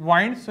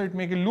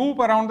a loop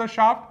around the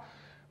shaft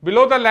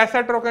below the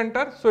lesser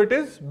trochanter, so it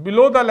is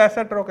below the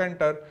lesser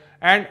trochanter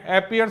and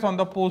appears on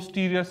the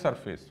posterior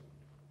surface.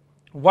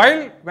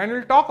 While when we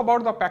will talk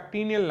about the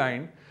pectineal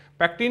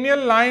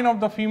line of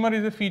the femur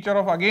is a feature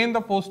of again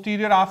the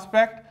posterior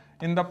aspect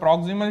in the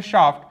proximal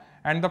shaft,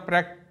 and the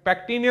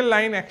pectineal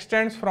line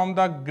extends from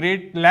the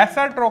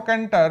lesser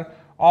trochanter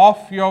of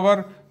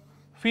your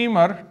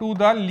femur to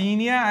the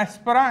linea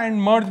aspera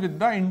and merge with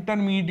the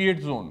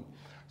intermediate zone.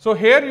 So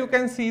here you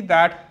can see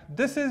that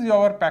this is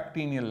your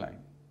pectineal line.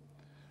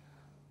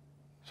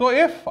 So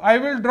if I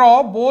will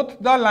draw both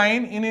the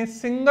line in a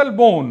single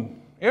bone,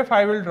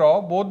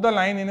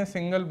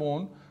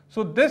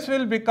 so this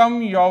will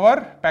become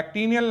your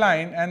pectineal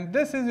line and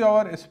this is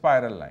your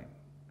spiral line.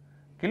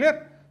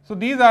 Clear? So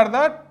these are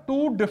the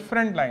two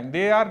different lines,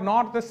 they are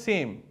not the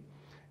same.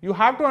 You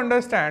have to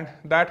understand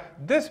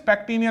that this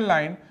pectineal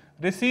line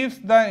receives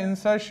the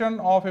insertion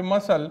of a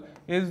muscle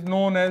is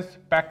known as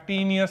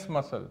pectineus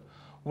muscle,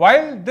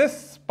 while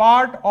this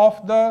part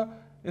of the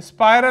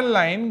spiral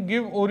line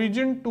give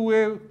origin to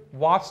a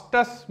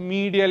vastus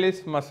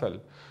medialis muscle.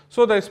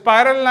 So the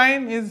spiral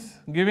line is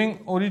giving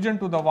origin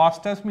to the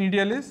vastus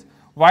medialis,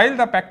 while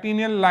the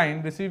pectineal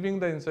line receiving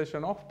the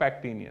insertion of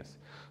pectineus.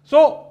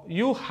 So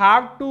you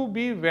have to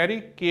be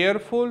very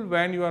careful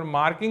when you are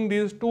marking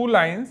these two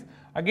lines.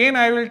 Again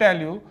I will tell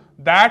you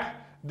that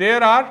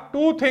there are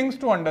two things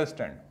to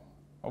understand.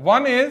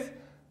 One is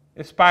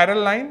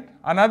spiral line,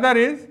 another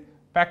is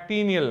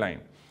pectineal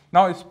line.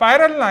 Now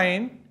spiral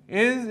line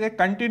is a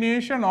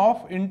continuation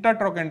of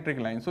intertrochanteric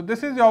line. So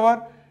this is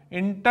our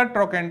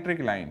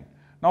intertrochanteric line.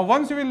 Now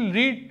once you will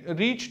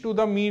reach to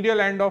the medial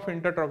end of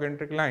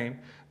intertrochanteric line,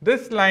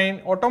 this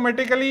line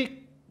automatically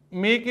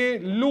make a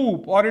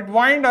loop or it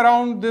wind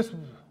around this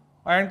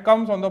and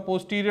comes on the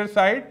posterior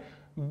side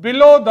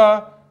below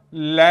the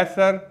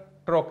lesser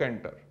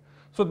trochanter.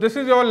 So this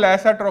is your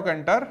lesser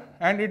trochanter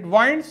and it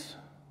winds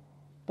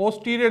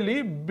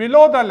posteriorly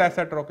below the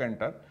lesser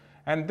trochanter,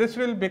 and this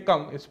will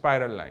become a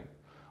spiral line.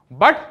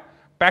 But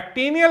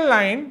pectineal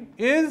line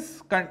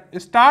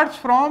starts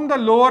from the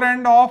lower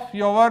end of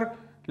your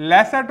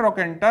lesser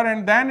trochanter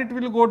and then it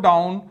will go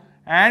down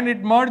and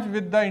it merges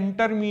with the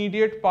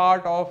intermediate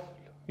part of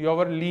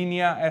your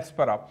linea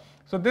aspera.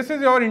 So this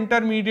is your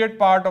intermediate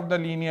part of the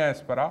linea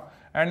aspera,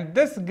 and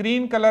this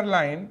green color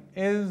line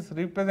is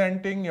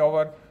representing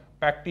your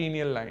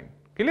pectineal line.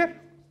 Clear?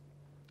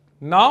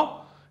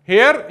 Now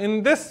here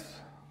in this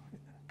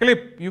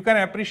clip you can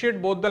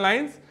appreciate both the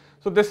lines.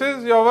 So this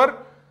is your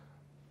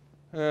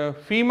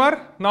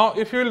femur. Now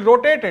if you will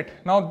rotate it,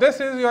 now this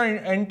is your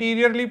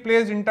anteriorly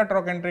placed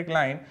intertrochanteric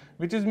line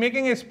which is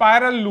making a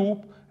spiral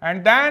loop,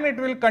 and then it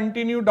will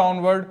continue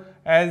downward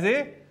as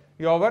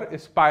your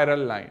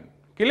spiral line.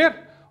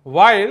 Clear?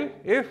 While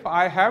if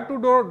I have to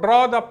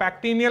draw the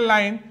pectineal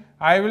line,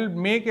 I will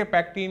make a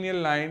pectineal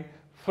line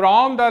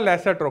from the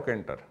lesser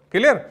trochanter.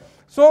 Clear?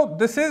 So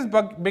this is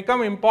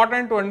become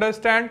important to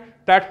understand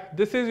that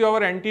this is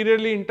your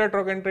anteriorly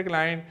intertrochanteric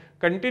line,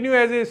 continue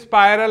as a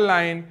spiral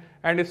line,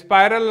 and a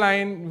spiral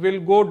line will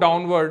go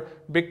downward,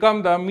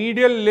 become the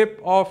medial lip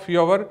of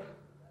your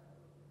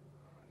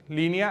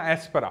linea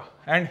aspera,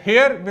 and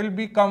here will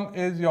become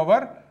is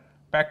your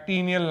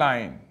pectineal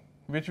line,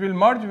 which will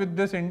merge with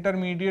this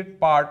intermediate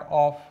part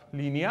of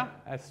linea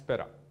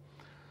aspera.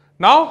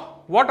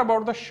 Now what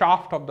about the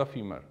shaft of the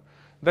femur?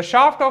 The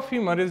shaft of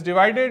femur is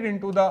divided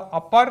into the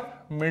upper,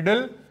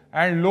 middle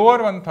and lower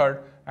 1/3,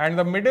 and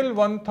the middle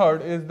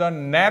 1/3 is the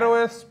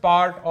narrowest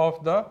part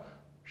of the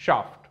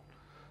shaft.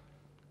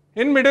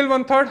 In middle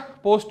 1/3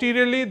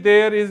 posteriorly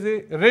there is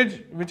a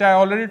ridge which I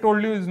already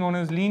told you is known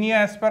as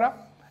linea aspera,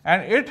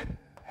 and it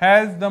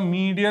has the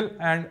medial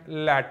and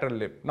lateral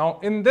lip. Now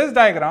in this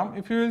diagram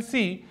if you will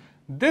see,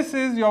 this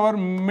is your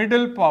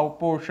middle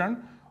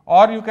portion,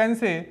 or you can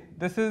say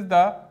this is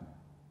the,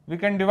 we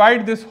can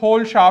divide this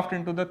whole shaft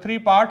into the three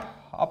parts: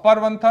 upper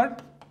 1/3,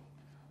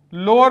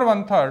 lower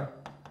 1/3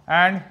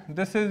 and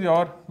this is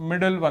your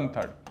middle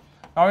 1/3.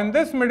 Now in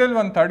this middle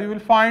 1/3 you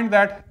will find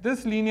that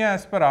this linea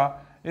aspera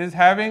is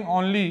having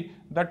only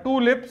the two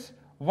lips.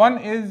 One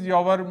is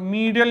your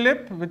medial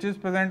lip which is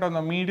present on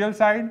the medial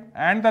side,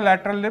 and the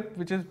lateral lip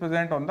which is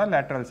present on the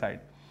lateral side,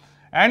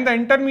 and the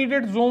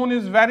intermediate zone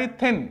is very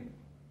thin.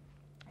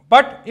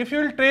 But if you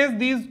will trace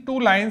these two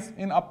lines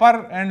in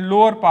upper and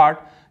lower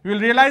part, you will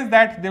realize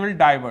that they will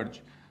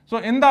diverge. So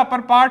in the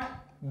upper part,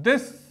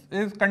 this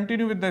is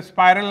continue with the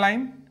spiral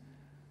line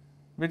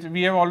which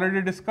we have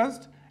already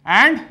discussed,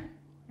 and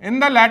in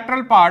the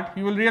lateral part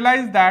you will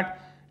realize that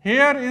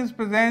here is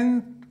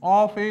present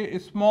of a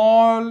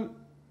small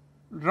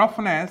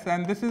roughness,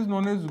 and this is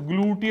known as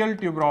gluteal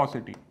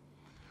tuberosity.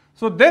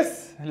 So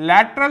this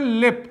lateral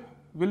lip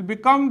will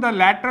become the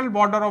lateral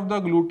border of the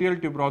gluteal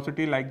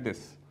tuberosity like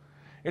this.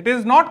 It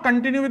is not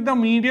continue with the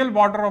medial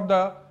border of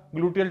the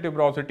gluteal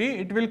tuberosity,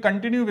 it will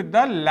continue with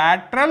the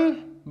lateral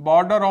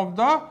border of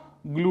the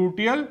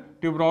gluteal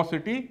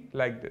tuberosity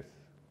like this.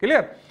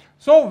 Clear?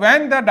 So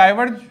when the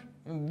diverge,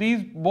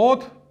 these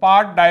both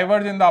part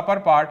diverge in the upper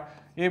part,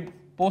 a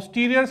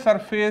posterior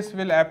surface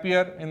will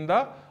appear in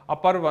the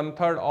upper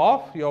 1/3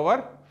 of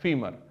your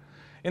femur.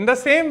 In the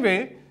same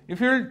way,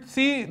 if you will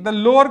see the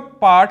lower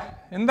part,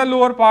 in the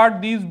lower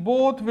part these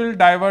both will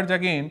diverge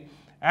again,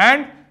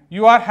 and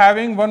you are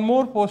having one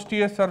more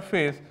posterior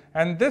surface,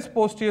 and this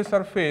posterior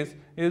surface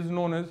is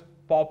known as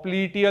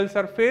popliteal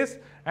surface,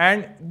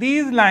 and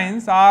these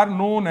lines are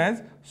known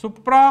as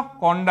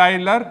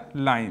supracondylar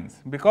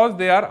lines because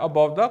they are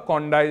above the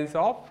condyles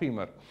of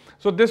femur.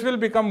 So, this will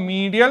become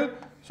medial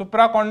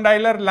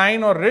supracondylar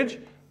line or ridge,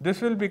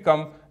 this will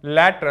become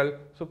lateral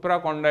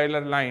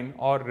supracondylar line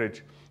or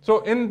ridge.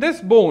 So, in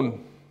this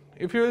bone,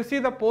 if you will see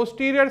the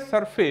posterior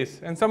surface,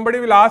 and somebody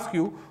will ask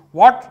you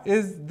what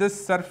is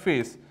this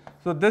surface.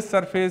 So, this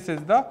surface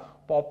is the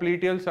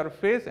popliteal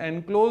surface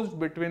enclosed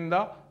between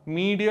the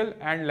medial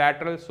and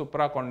lateral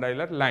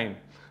supracondylar line.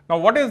 Now,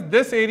 what is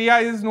this area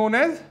is known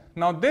as?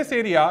 Now, this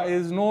area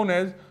is known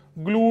as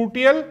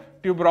gluteal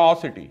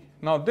tuberosity.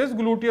 Now, this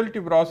gluteal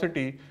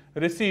tuberosity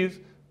receives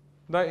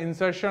the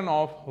insertion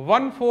of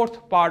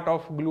 1/4 part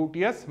of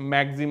gluteus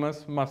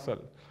maximus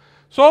muscle.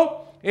 So,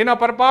 in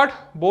upper part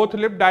both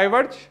lip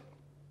diverge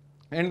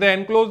and they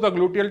enclose the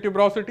gluteal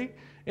tuberosity.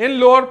 In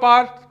lower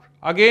part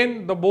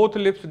again the both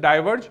lips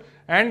diverge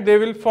and they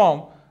will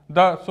form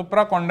the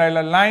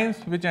supracondylar lines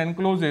which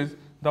encloses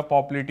the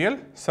popliteal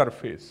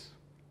surface.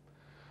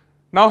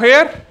 Now,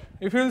 here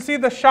if you will see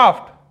the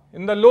shaft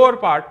in the lower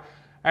part,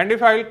 and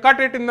if I will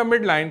cut it in the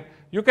midline,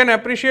 you can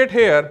appreciate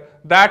here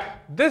that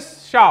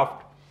this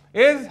shaft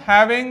is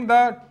having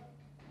the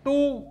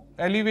two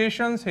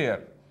elevations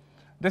here.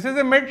 This is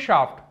a mid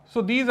shaft.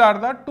 So, these are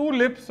the two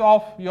lips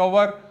of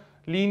your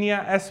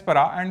linea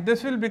aspera, and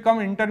this will become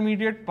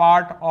intermediate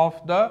part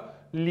of the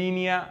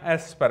linea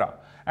aspera,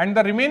 and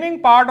the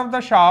remaining part of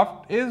the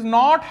shaft is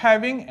not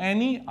having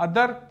any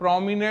other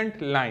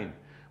prominent line,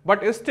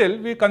 but still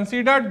we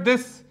considered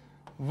this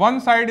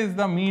one side is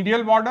the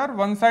medial border,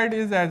 one side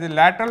is as a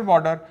lateral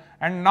border,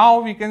 and now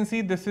we can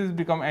see this is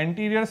become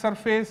anterior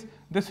surface,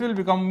 this will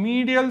become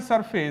medial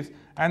surface,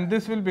 and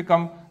this will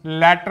become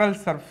lateral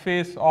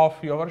surface of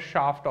your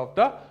shaft of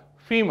the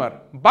femur.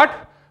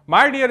 But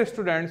my dear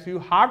students, you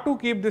have to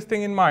keep this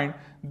thing in mind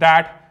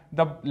that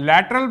the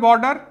lateral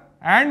border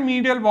and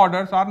medial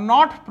borders are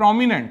not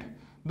prominent.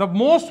 The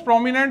most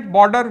prominent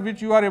border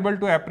which you are able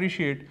to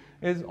appreciate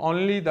is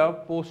only the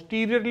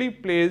posteriorly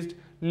placed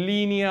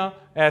linea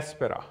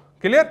aspera.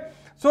 Clear?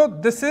 So,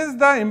 this is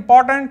the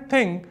important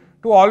thing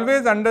to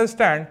always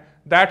understand,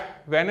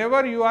 that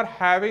whenever you are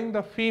having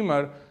the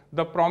femur,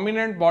 the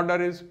prominent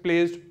border is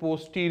placed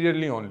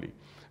posteriorly only,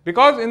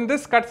 because in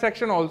this cut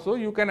section also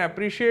you can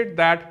appreciate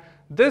that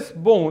this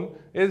bone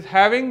is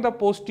having the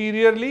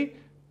posteriorly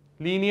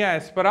linea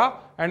aspera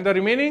and the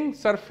remaining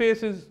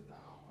surface is,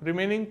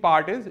 remaining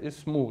part is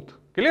smooth.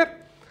 Clear?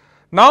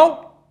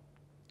 Now,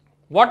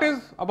 what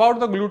is about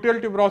the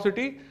gluteal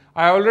tuberosity?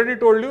 I already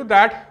told you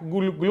that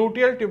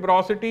gluteal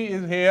tuberosity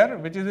is here,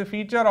 which is a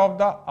feature of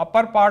the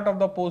upper part of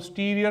the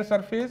posterior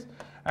surface,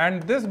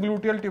 and this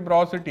gluteal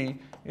tuberosity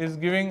is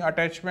giving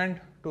attachment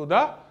to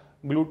the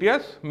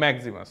gluteus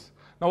maximus.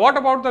 Now, what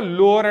about the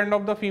lower end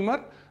of the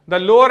femur? The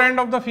lower end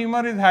of the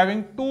femur is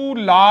having two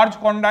large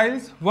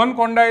condyles. One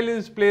condyle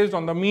is placed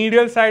on the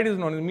medial side, is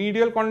known as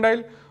medial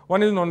condyle,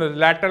 one is known as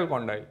lateral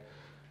condyle.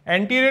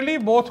 Anteriorly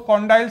both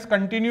condyles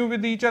continue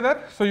with each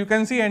other. So, you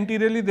can see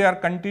anteriorly they are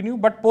continue,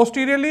 but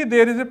posteriorly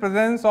there is a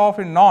presence of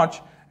a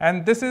notch,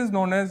 and this is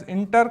known as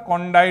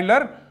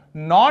intercondylar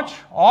notch,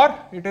 or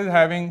it is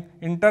having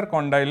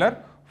intercondylar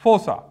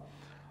fossa.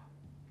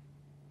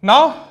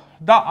 Now,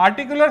 the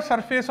articular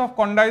surface of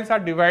condyles are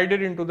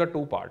divided into the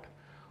two parts,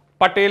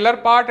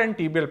 patellar part and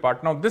tibial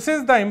part. Now, this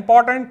is the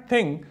important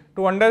thing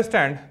to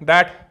understand,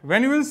 that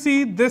when you will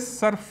see this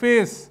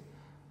surface,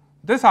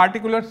 this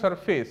articular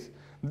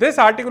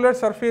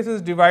surface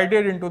is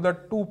divided into the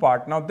two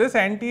parts. Now, this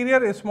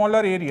anterior smaller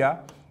area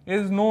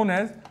is known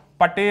as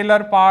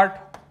patellar part,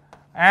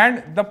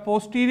 and the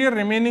posterior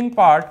remaining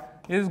part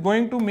is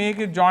going to make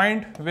a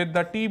joint with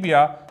the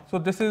tibia. So,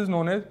 this is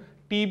known as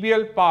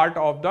tibial part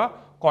of the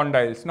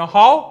condyles. Now,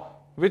 how?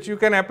 Which you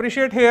can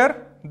appreciate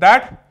here,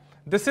 that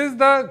this is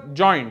the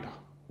joint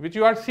which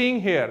you are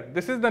seeing here.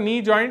 This is the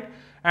knee joint,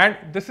 and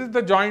this is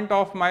the joint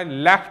of my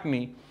left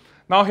knee.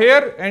 Now,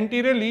 here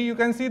anteriorly you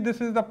can see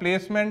this is the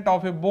placement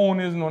of a bone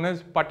is known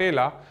as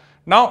patella.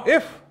 Now,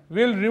 if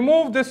we will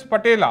remove this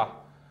patella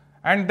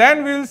and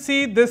then we will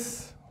see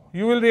this,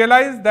 you will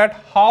realize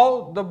that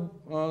how the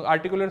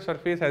articular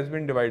surface has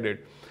been divided.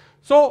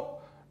 So,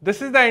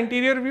 this is the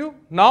anterior view.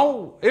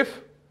 Now, if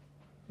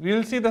we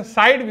will see the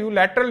side view,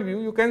 lateral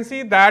view, you can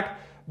see that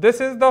this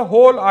is the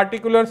whole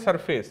articular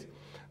surface.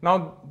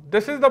 Now,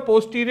 this is the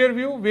posterior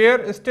view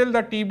where still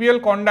the tibial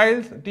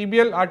condyles,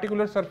 tibial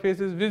articular surface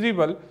is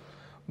visible.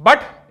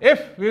 But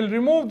if we will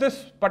remove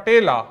this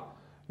patella,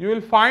 you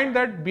will find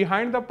that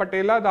behind the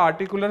patella the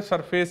articular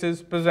surface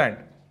is present.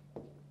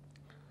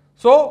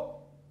 So,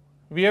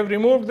 we have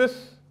removed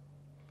this.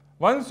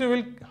 Once you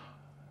will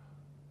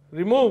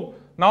remove,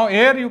 now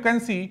here you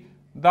can see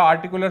the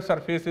articular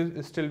surface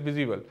is still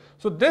visible.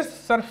 So this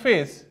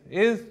surface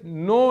is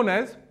known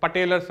as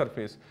patellar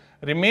surface.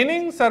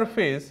 Remaining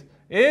surface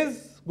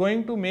is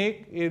going to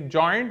make a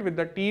joint with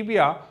the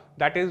tibia,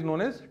 that is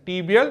known as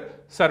tibial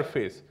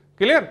surface.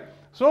 Clear?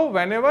 So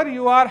whenever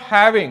you are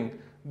having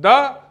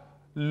the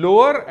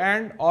lower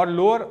end or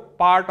lower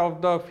part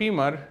of the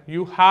femur,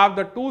 you have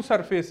the two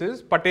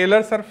surfaces,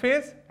 patellar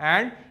surface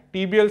and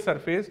tibial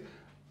surface.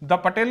 The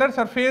patellar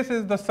surface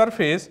is the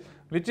surface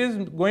which is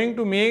going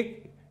to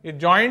make a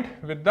joint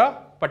with the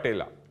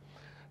patella.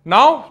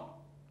 Now,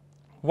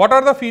 what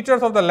are the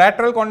features of the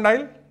lateral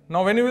condyle?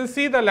 Now, when you will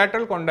see the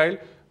lateral condyle,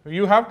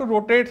 you have to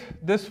rotate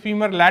this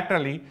femur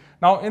laterally.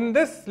 Now, in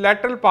this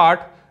lateral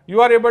part,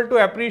 you are able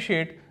to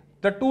appreciate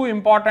the two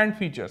important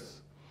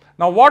features.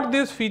 Now, what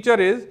this feature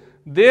is,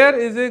 there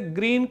is a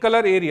green color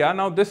area.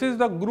 Now, this is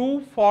the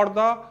groove for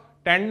the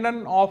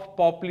tendon of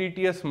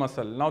popliteus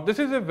muscle. Now, this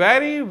is a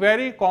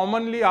very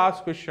commonly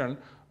asked question.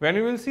 When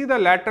you will see the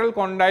lateral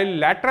condyle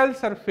lateral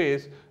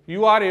surface,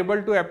 you are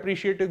able to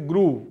appreciate a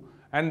groove,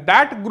 and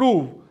that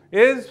groove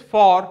is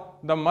for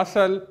the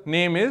muscle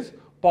name is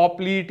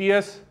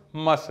popliteus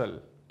muscle.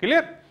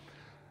 Clear?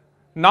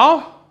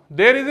 Now,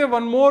 there is a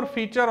one more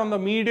feature on the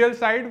medial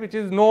side which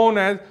is known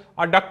as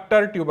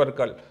adductor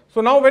tubercle.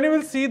 So, now when you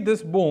will see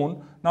this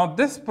bone, now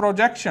this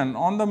projection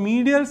on the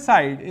medial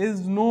side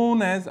is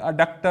known as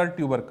adductor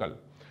tubercle.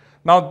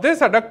 Now, this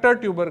adductor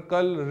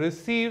tubercle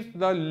receives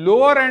the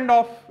lower end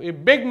of a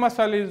big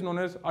muscle is known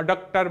as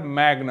adductor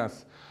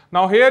magnus.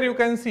 Now, here you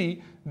can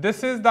see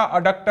this is the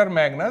adductor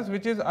magnus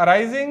which is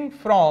arising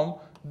from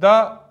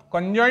the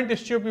conjoint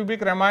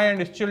ischiopubic rami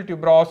and ischial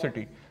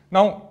tuberosity.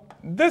 Now,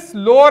 this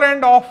lower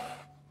end of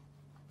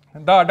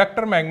the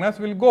adductor magnus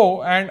will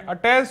go and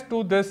attach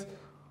to this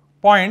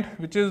point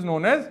which is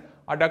known as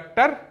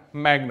adductor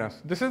magnus.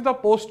 This is the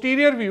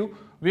posterior view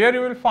where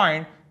you will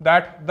find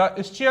that the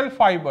ischial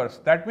fibers,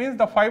 that means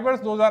the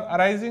fibers those are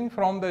arising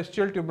from the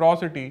ischial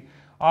tuberosity,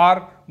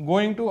 are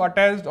going to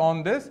attach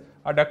on this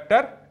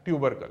adductor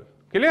tubercle.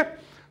 Clear?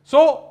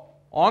 So,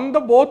 on the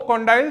both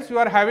condyles you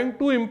are having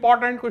two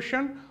important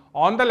questions.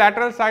 On the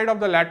lateral side of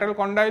the lateral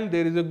condyle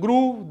there is a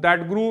groove,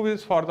 that groove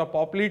is for the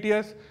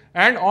popliteus,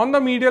 and on the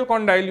medial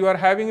condyle you are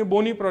having a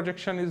bony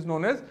projection is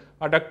known as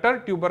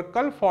adductor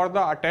tubercle for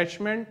the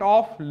attachment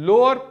of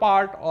lower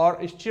part or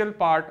ischial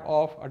part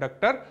of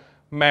adductor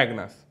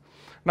magnus.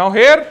 Now,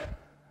 here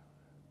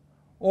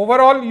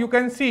overall you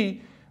can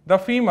see the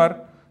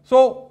femur.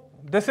 So,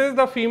 this is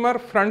the femur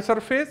front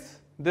surface,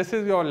 this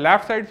is your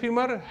left side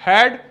femur,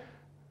 head,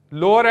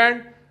 lower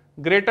end,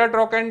 greater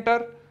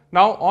trochanter.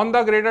 Now, on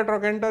the greater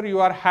trochanter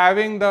you are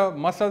having the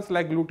muscles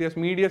like gluteus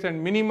medius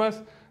and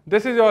minimus.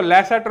 This is your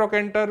lesser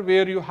trochanter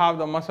where you have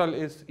the muscle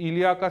is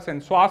iliacus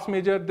and psoas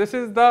major. This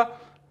is the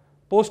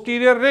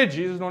posterior ridge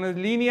is known as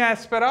linea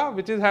aspera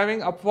which is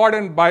having upward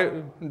and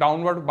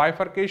downward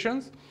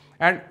bifurcations,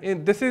 and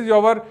this is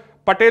your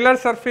patellar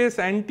surface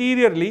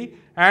anteriorly,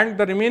 and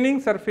the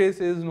remaining surface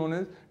is known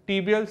as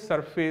tibial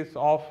surface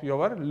of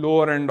your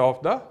lower end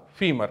of the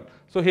femur.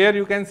 So, here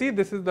you can see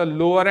this is the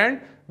lower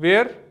end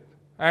where,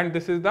 and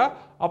this is the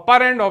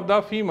upper end of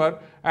the femur,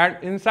 and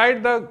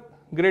inside the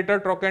greater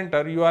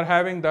trochanter you are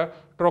having the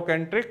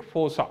trochanteric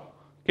fossa.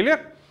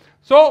 Clear?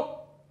 So,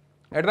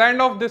 at the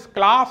end of this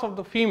class of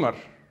the femur,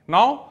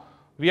 now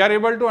we are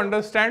able to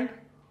understand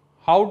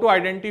how to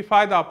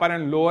identify the upper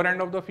and lower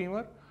end of the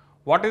femur,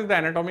 what is the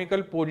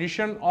anatomical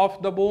position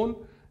of the bone,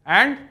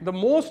 and the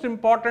most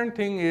important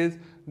thing is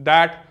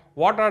that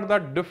what are the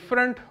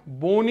different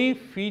bony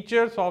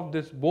features of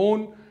this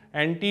bone,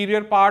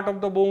 anterior part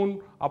of the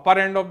bone, upper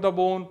end of the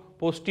bone,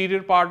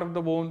 posterior part of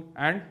the bone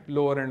and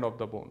lower end of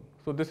the bone.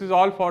 So, this is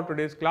all for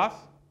today's class.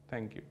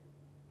 Thank you.